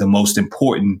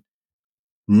important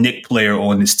Knick player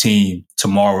on this team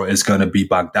tomorrow is going to be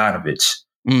Bogdanovich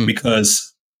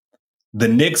because the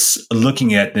Knicks,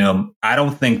 looking at them, I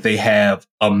don't think they have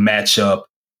a matchup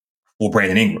for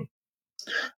Brandon Ingram.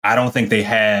 I don't think they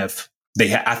have.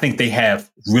 I think they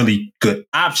have really good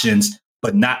options,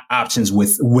 but not options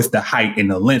with the height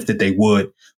and the length that they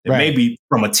would. Right. Maybe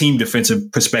from a team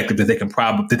defensive perspective that they could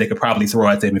probably throw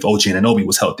at them if OG Anunoby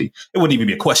was healthy. It wouldn't even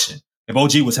be a question. If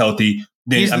OG was healthy,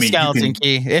 then he's the skeleton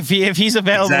key. If he's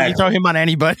available, exactly. You throw him on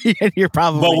anybody, and you're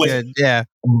probably good. Yeah.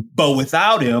 But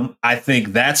without him, I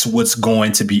think that's what's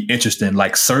going to be interesting.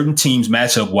 Like certain teams,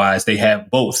 matchup wise, they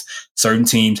have both. Certain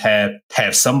teams have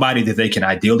somebody that they can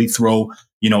ideally throw,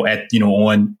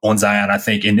 on Zion. I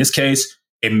think in this case,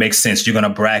 it makes sense. You're going to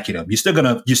bracket him. You're still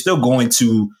going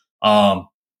to,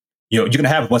 you're going to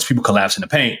have a bunch of people collapse in the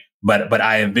paint. But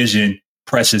I envision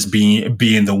Precious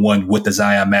being the one with the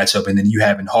Zion matchup, and then you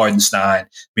having Hardenstein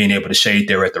being able to shade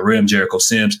there at the rim, Jericho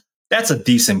Sims. That's a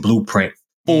decent blueprint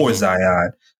for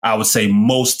Zion. I would say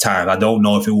most times. I don't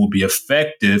know if it will be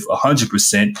effective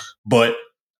 100%, but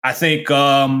I think,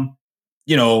 I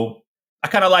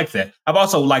kind of like that. I've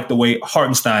also liked the way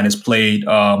Hartenstein has played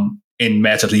in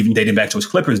matchups, even dating back to his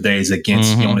Clippers days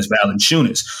against Jonas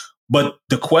Valanciunas. But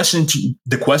the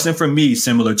question for me,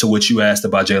 similar to what you asked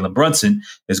about Jalen Brunson,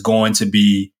 is going to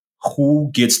be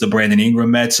who gets the Brandon Ingram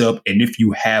matchup, and if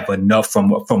you have enough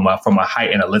from a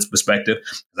height and a length perspective.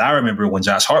 Because I remember when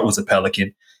Josh Hart was a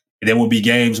Pelican, there would be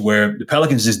games where the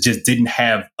Pelicans just didn't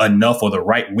have enough of the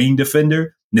right wing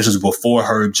defender. And this was before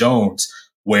Herb Jones,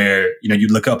 where you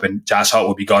look up and Josh Hart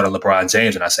would be guarding LeBron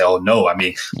James, and I say, oh no, I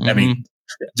mean,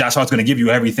 Josh Hart's going to give you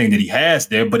everything that he has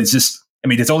there, but it's just.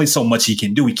 There's only so much he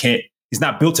can do. He's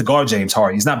not built to guard James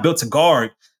Harden. He's not built to guard,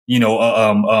 a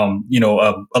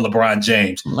LeBron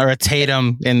James or a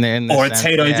Tatum in the or sense. A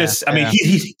Tatum. Yeah,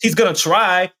 he's going to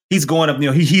try. He's going up.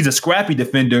 He's a scrappy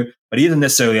defender, but he isn't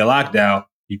necessarily a lockdown.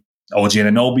 OG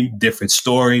Anunoby, different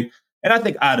story. And I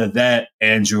think out of that,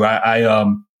 Andrew,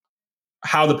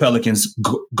 how the Pelicans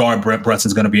guard Brent Brunson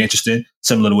is going to be interesting.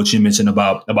 Similar to what you mentioned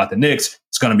about the Knicks,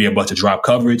 it's going to be a bunch of drop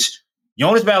coverage.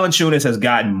 Jonas Valanciunas has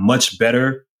gotten much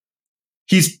better.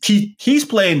 He's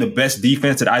playing the best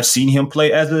defense that I've seen him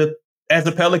play as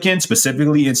a Pelican,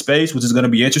 specifically in space, which is going to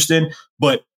be interesting.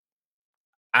 But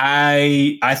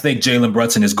I think Jalen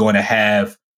Brunson is going to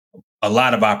have a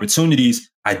lot of opportunities.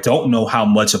 I don't know how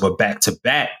much of a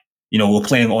back-to-back, we're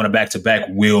playing on a back-to-back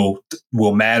will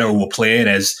matter or will play in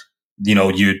as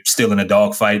you're still in a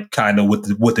dogfight kind of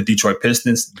with the Detroit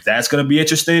Pistons. That's going to be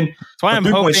interesting. That's why I'm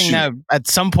hoping that at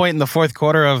some point in the fourth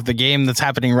quarter of the game that's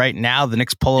happening right now, the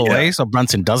Knicks pull away so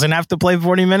Brunson doesn't have to play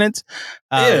 40 minutes.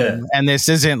 And this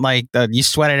isn't like you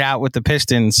sweat it out with the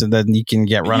Pistons and then you can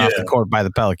get run off the court by the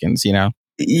Pelicans,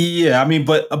 Yeah,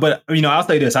 but I'll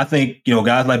say this. I think,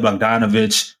 guys like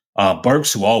Bogdanovich,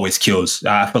 Burks, who always kills.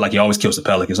 I feel like he always kills the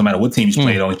Pelicans, no matter what team he's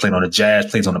played on. He's played on the Jazz,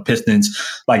 plays on the Pistons.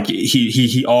 Like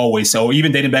he always. So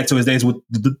even dating back to his days with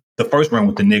the first run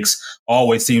with the Knicks,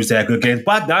 always seems to have good games.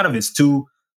 Bogdanovich too,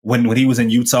 when he was in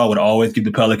Utah, would always give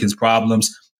the Pelicans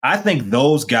problems. I think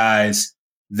those guys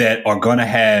that are going to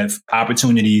have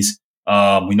opportunities.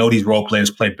 We know these role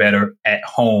players play better at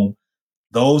home.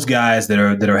 Those guys that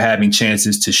are having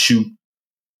chances to shoot,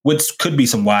 which could be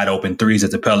some wide open threes that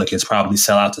the Pelicans probably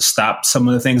sell out to stop some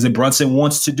of the things that Brunson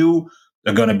wants to do,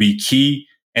 are going to be key.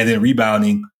 And then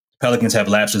rebounding, Pelicans have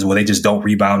lapses where they just don't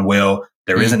rebound well.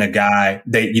 There isn't a guy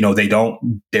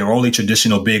their only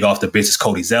traditional big off the bench is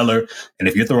Cody Zeller. And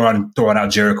if you're throwing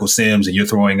out Jericho Sims and you're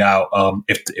throwing out,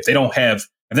 if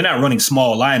they're not running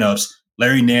small lineups,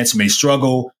 Larry Nance may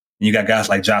struggle. And you got guys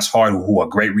like Josh Hart who are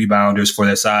great rebounders for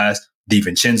their size.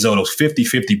 DiVincenzo, those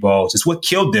 50-50 balls. It's what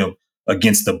killed them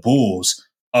against the Bulls,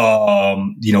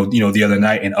 the other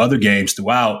night and other games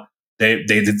throughout. They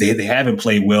haven't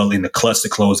played well in the clutch to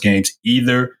close games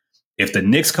either. If the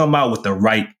Knicks come out with the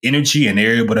right energy and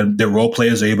their role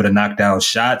players are able to knock down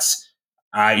shots,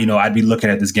 I'd be looking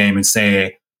at this game and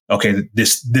saying, okay,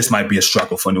 this might be a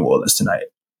struggle for New Orleans tonight.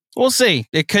 We'll see.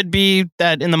 It could be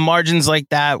that in the margins like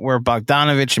that, where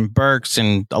Bogdanovich and Burks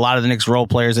and a lot of the Knicks role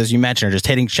players, as you mentioned, are just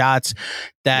hitting shots,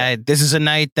 that this is a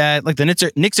night that like the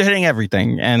Knicks are hitting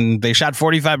everything and they shot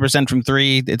 45% from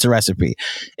three. It's a recipe.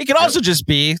 It could also just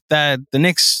be that the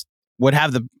Knicks would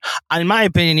have in my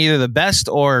opinion, either the best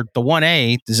or the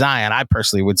 1A Zion. I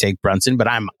personally would take Brunson, but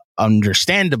I'm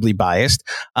understandably biased.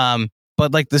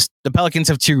 But like the Pelicans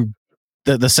have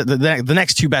the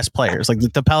next two best players. Like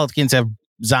the Pelicans have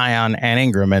Zion and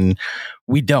Ingram, and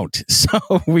we don't. So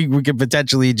we could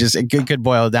potentially it could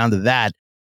boil down to that.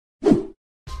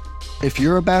 If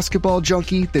you're a basketball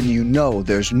junkie, then you know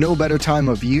there's no better time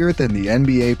of year than the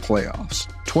NBA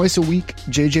playoffs. Twice a week,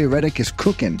 JJ Redick is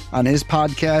cooking on his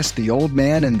podcast, The Old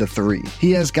Man and the Three.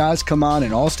 He has guys come on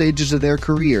in all stages of their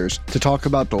careers to talk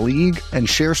about the league and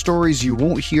share stories you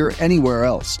won't hear anywhere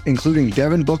else, including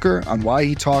Devin Booker on why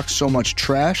he talks so much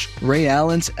trash, Ray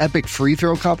Allen's epic free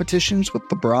throw competitions with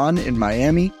LeBron in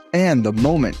Miami, and the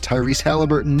moment Tyrese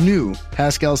Halliburton knew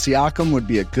Pascal Siakam would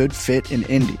be a good fit in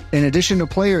Indy. In addition to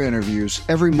player interviews,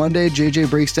 every Monday JJ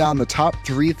breaks down the top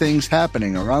 3 things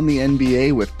happening around the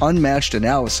NBA with unmatched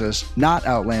analysis, not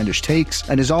outlandish takes,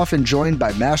 and is often joined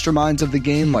by masterminds of the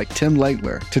game like Tim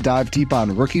Legler to dive deep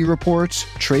on rookie reports,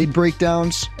 trade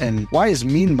breakdowns, and why is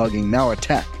mean mugging now a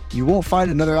tech? You won't find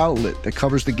another outlet that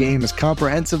covers the game as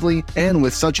comprehensively and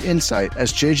with such insight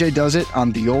as JJ does it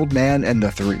on The Old Man and the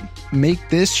Three. Make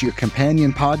this your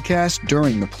companion podcast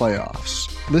during the playoffs.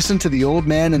 Listen to The Old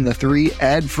Man and the Three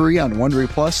ad-free on Wondery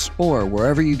Plus or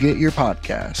wherever you get your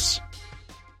podcasts.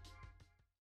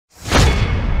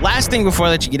 Last thing before I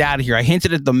let you get out of here, I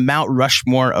hinted at the Mount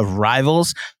Rushmore of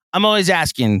rivals. I'm always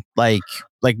asking, like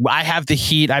I have the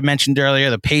Heat I mentioned earlier.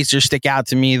 The Pacers stick out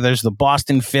to me. There's the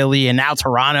Boston, Philly, and now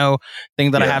Toronto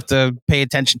thing that I have to pay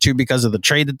attention to because of the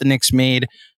trade that the Knicks made.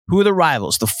 Who are the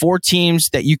rivals? The 4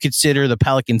 teams that you consider the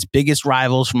Pelicans' biggest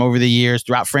rivals from over the years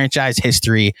throughout franchise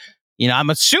history. You know, I'm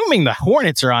assuming the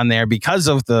Hornets are on there because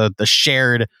of the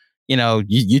shared. You know,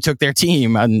 you took their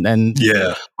team and I don't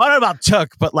know about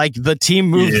took, but like the team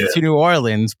moved to New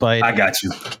Orleans. But I got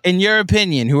you. In your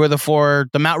opinion, who are the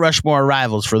Mount Rushmore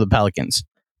rivals for the Pelicans?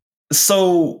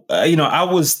 So, I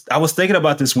was thinking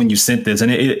about this when you sent this,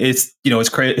 and it's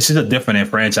crazy. It's just a different in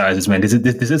franchises, man.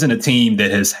 This isn't a team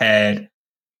that has had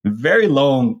very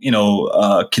long,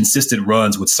 consistent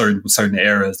runs with certain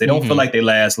eras. They don't feel like they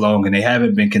last long, and they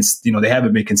haven't been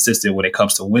consistent when it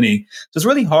comes to winning. So it's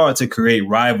really hard to create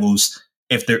rivals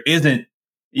if there isn't,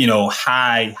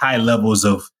 high levels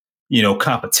of,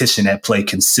 competition at play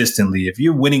consistently. If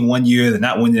you're winning one year, they're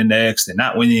not winning the next, they're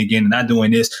not winning again, they're not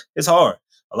doing this. It's hard.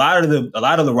 A lot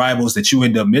of the rivals that you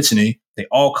end up mentioning, they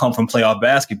all come from playoff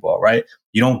basketball, right?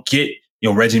 You don't get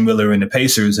Reggie Miller and the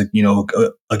Pacers,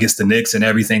 against the Knicks and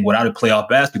everything without a playoff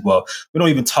basketball. We don't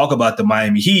even talk about the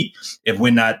Miami Heat if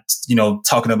we're not,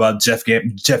 talking about Jeff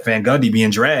Van Gundy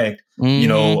being dragged.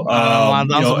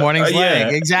 Morning's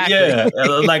exactly.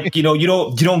 Yeah, you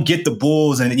don't get the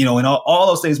Bulls and all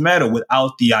those things matter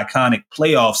without the iconic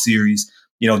playoff series.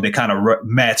 They kind of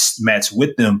match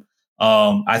with them.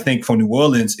 I think for New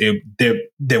Orleans,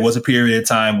 there was a period of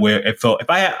time where it felt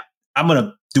I'm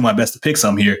gonna do my best to pick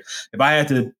some here. If I had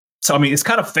to, it's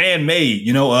kind of fan made,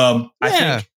 I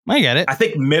get it. I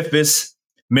think Memphis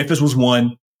was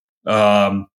one.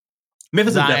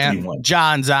 Memphis is definitely one.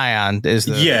 John Zion is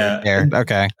there.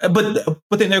 Okay, but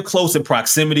then they're close in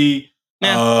proximity.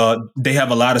 Yeah. They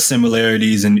have a lot of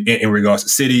similarities in regards to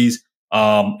cities.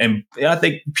 And I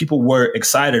think people were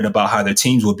excited about how their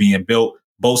teams were being built,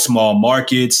 both small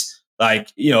markets. Like,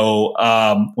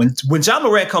 when John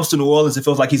Morant comes to New Orleans, it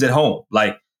feels like he's at home.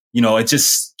 Like, it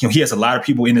just, he has a lot of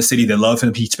people in the city that love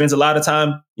him. He spends a lot of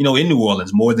time, in New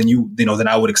Orleans, more than than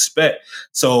I would expect.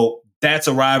 So that's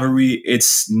a rivalry.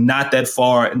 It's not that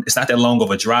far. It's not that long of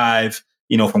a drive,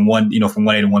 from one A to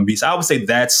 1B. So I would say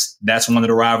that's one of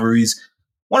the rivalries.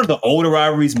 One of the older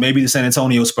rivalries, maybe the San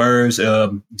Antonio Spurs,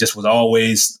 just was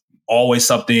always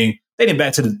something. Dating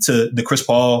back to the Chris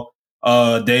Paul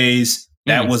days.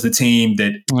 That was the team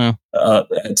that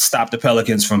stopped the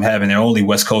Pelicans from having their only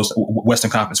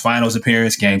Western Conference Finals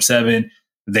appearance, Game 7.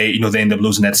 They ended up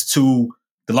losing that to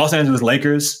the Los Angeles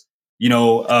Lakers. The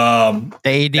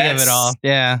AD of it all.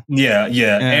 Yeah.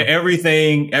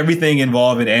 Everything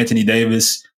involving Anthony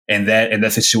Davis and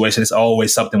that situation is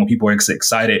always something when people are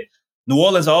excited. New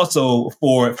Orleans also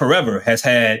for forever has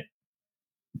had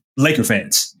Laker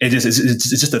fans. It's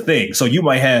just a thing. So you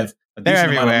might have. They're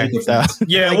everywhere.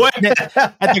 Yeah, what?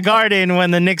 At the Garden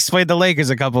when the Knicks played the Lakers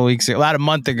about a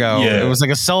month ago. It was like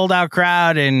a sold out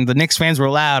crowd and the Knicks fans were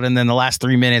loud. And then the last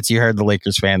 3 minutes you heard the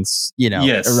Lakers fans,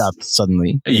 erupt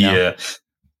suddenly. Yeah.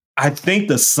 I think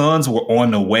the Suns were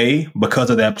on the way because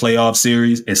of that playoff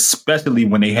series, especially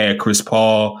when they had Chris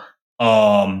Paul.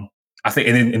 I think,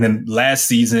 and then last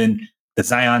season, the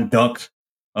Zion dunk,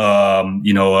 caused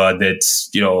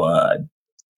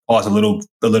a little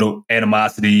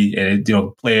animosity, and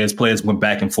players went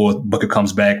back and forth. Booker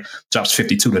comes back, drops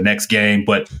 52 the next game.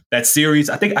 But that series,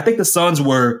 I think the Suns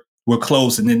were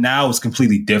close, and then now it's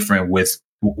completely different with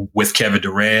Kevin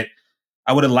Durant.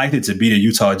 I would have liked it to be the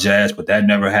Utah Jazz, but that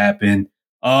never happened.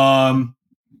 I'm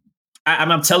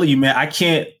telling you, man, I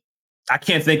can't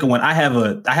think of one. I have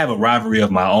a rivalry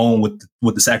of my own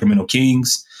with the Sacramento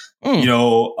Kings.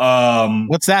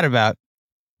 What's that about?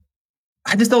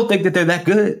 I just don't think that they're that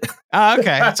good. Oh,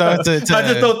 okay. So I just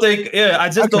don't think. Yeah, I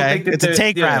just don't think that it's a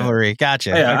take rivalry. Gotcha.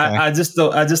 Yeah, okay. I just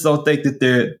don't think that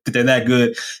they're that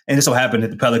good. And it so happened that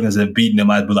the Pelicans have beaten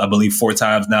them, I believe, 4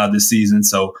 times now this season.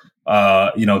 So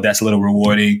that's a little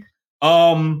rewarding.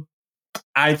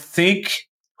 I think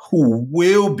who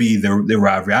will be the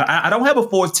rivalry. I don't have a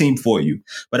 4th team for you,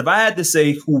 but if I had to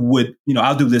say who would,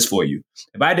 I'll do this for you.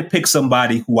 If I had to pick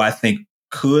somebody who I think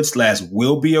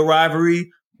could/will be a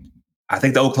rivalry, I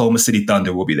think the Oklahoma City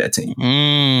Thunder will be that team.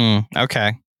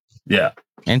 Okay. Yeah.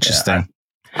 Interesting.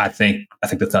 Yeah, I think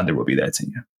the Thunder will be that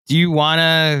team. Do you want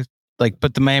to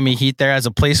put the Miami Heat there as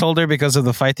a placeholder because of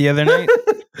the fight the other night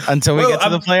until we get to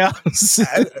the playoffs?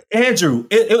 Andrew,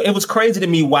 it was crazy to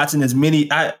me watching as many.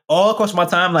 All across my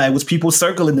timeline was people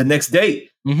circling the next day.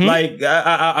 Mm-hmm.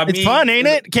 It's fun, ain't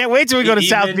it? Can't wait till we go to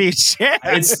South Beach.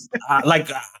 It's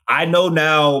I know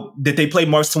now that they play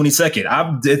March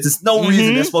 22nd. There's no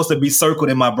reason they're supposed to be circled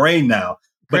in my brain now.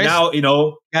 But Chris, now,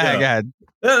 Go ahead.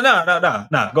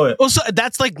 No. Go ahead. Well, so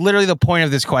that's literally the point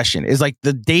of this question is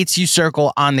the dates you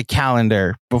circle on the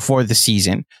calendar before the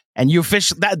season. And you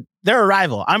they're a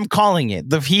rival. I'm calling it.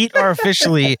 The Heat are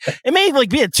officially, it may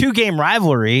be a 2-game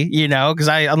rivalry, because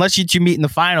unless you two meet in the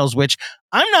finals, which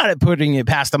I'm not putting it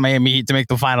past the Miami Heat to make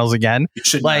the finals again. You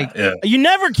should not, yeah. You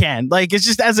never can. It's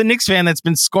just as a Knicks fan that's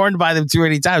been scorned by them too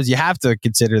many times, you have to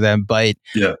consider them. But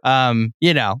yeah,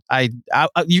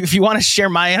 if you want to share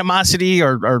my animosity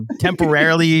or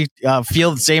temporarily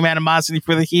feel the same animosity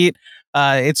for the Heat,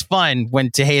 it's fun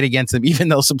to hate against them, even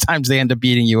though sometimes they end up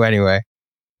beating you anyway.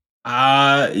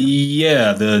 Because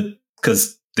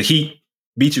the Heat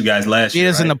beat you guys last year. Beat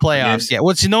us in the playoffs. Yeah.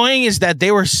 What's annoying is that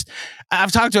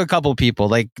I've talked to a couple of people.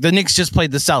 The Knicks just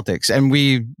played the Celtics, and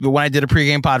when I did a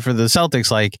pregame pod for the Celtics,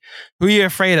 who are you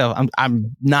afraid of?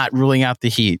 I'm not ruling out the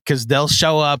Heat because they'll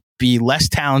show up, be less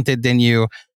talented than you,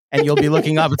 and you'll be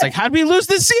looking up. It's how did we lose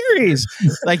this series?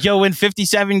 You'll win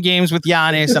 57 games with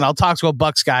Giannis, and I'll talk to a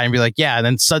Bucks guy and be like, yeah. And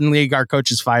then suddenly our coach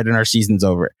is fired and our season's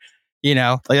over.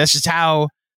 That's just how.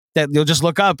 That you'll just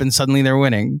look up and suddenly they're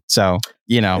winning. So,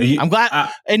 I'm glad.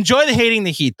 Enjoy the hating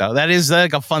the Heat, though. That is a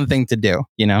fun thing to do,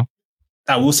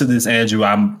 I will say this, Andrew.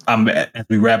 I'm as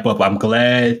we wrap up, I'm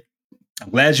glad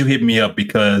you hit me up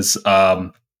because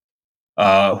who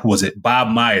was it? Bob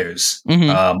Myers,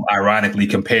 ironically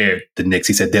compared the Knicks.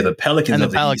 He said they're the Pelicans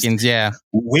of the Pelicans, East. Yeah.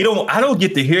 I don't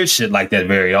get to hear shit like that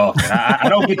very often. I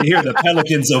don't get to hear the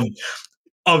Pelicans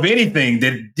of anything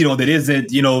that that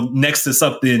isn't next to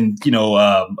something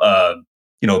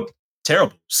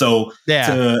terrible. So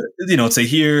to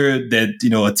hear that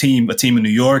a team in New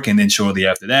York, and then shortly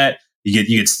after that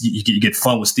you get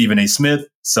fun with Stephen A. Smith.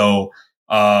 So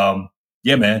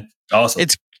man, awesome.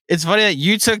 It's funny that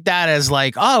you took that as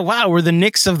oh wow, we're the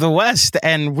Knicks of the West,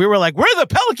 and we were we're the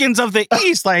Pelicans of the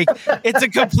East. It's a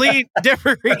complete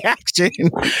different reaction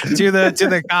to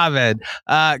the comment.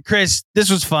 Chris, this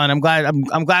was fun. I'm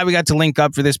glad we got to link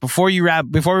up for this. Before we wrap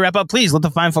up, please let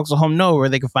the fine folks at home know where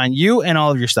they can find you and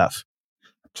all of your stuff.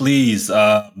 Please,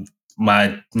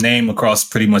 my name across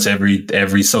pretty much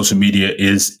every social media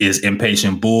is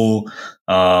Impatient Bull.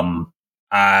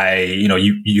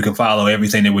 You can follow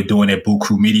everything that we're doing at Boo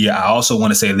Crew Media. I also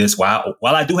want to say this: while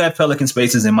I do have Pelican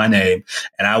Spaces in my name,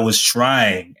 and I was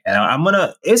trying, and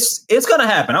it's gonna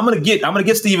happen. I'm gonna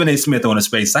get Stephen A. Smith on a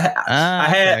space.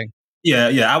 I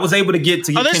was able to get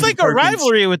to. There's Kendrick a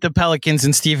rivalry with the Pelicans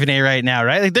and Stephen A. right now,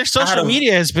 right? Their social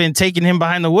media has been taking him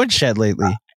behind the woodshed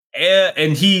lately.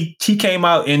 And he came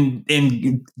out and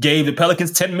gave the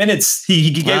Pelicans 10 minutes.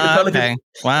 He gave the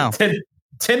Pelicans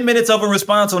 10 minutes of a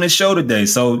response on his show today.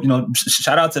 So,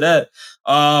 shout out to that.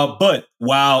 But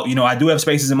while, I do have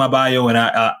spaces in my bio, and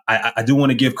I do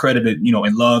want to give credit,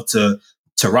 and love to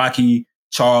Rocky,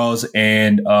 Charles,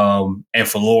 and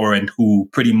Faloran, who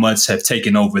pretty much have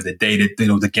taken over the day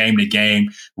the game to game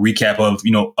recap of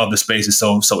the spaces.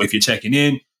 So if you're checking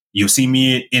in, you'll see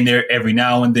me in there every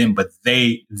now and then, but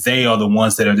they are the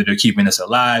ones that are keeping us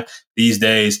alive these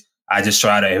days. I just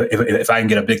try to, if I can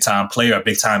get a big time player, a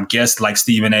big time guest like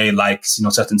Stephen A,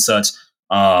 such and such,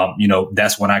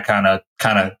 that's when I kind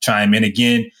of chime in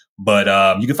again. But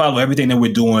you can follow everything that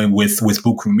we're doing with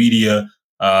Boo Crew Media,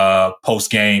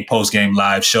 post game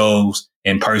live shows,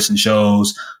 in-person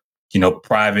shows,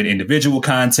 private individual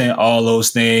content, all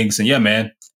those things. And yeah,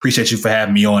 man, appreciate you for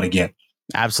having me on again.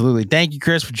 Absolutely. Thank you,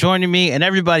 Chris, for joining me. And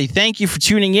everybody, thank you for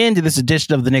tuning in to this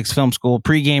edition of the Knicks Film School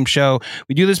pregame show.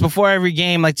 We do this before every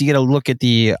game, like to get a look at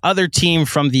the other team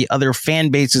from the other fan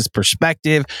base's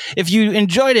perspective. If you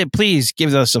enjoyed it, please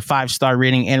give us a 5-star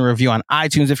rating and review on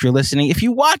iTunes if you're listening. If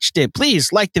you watched it,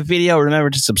 please like the video. Remember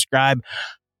to subscribe.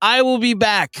 I will be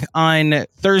back on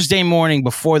Thursday morning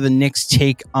before the Knicks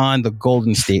take on the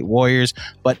Golden State Warriors.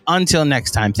 But until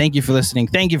next time, thank you for listening.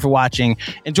 Thank you for watching.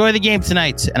 Enjoy the game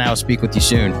tonight, and I will speak with you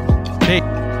soon.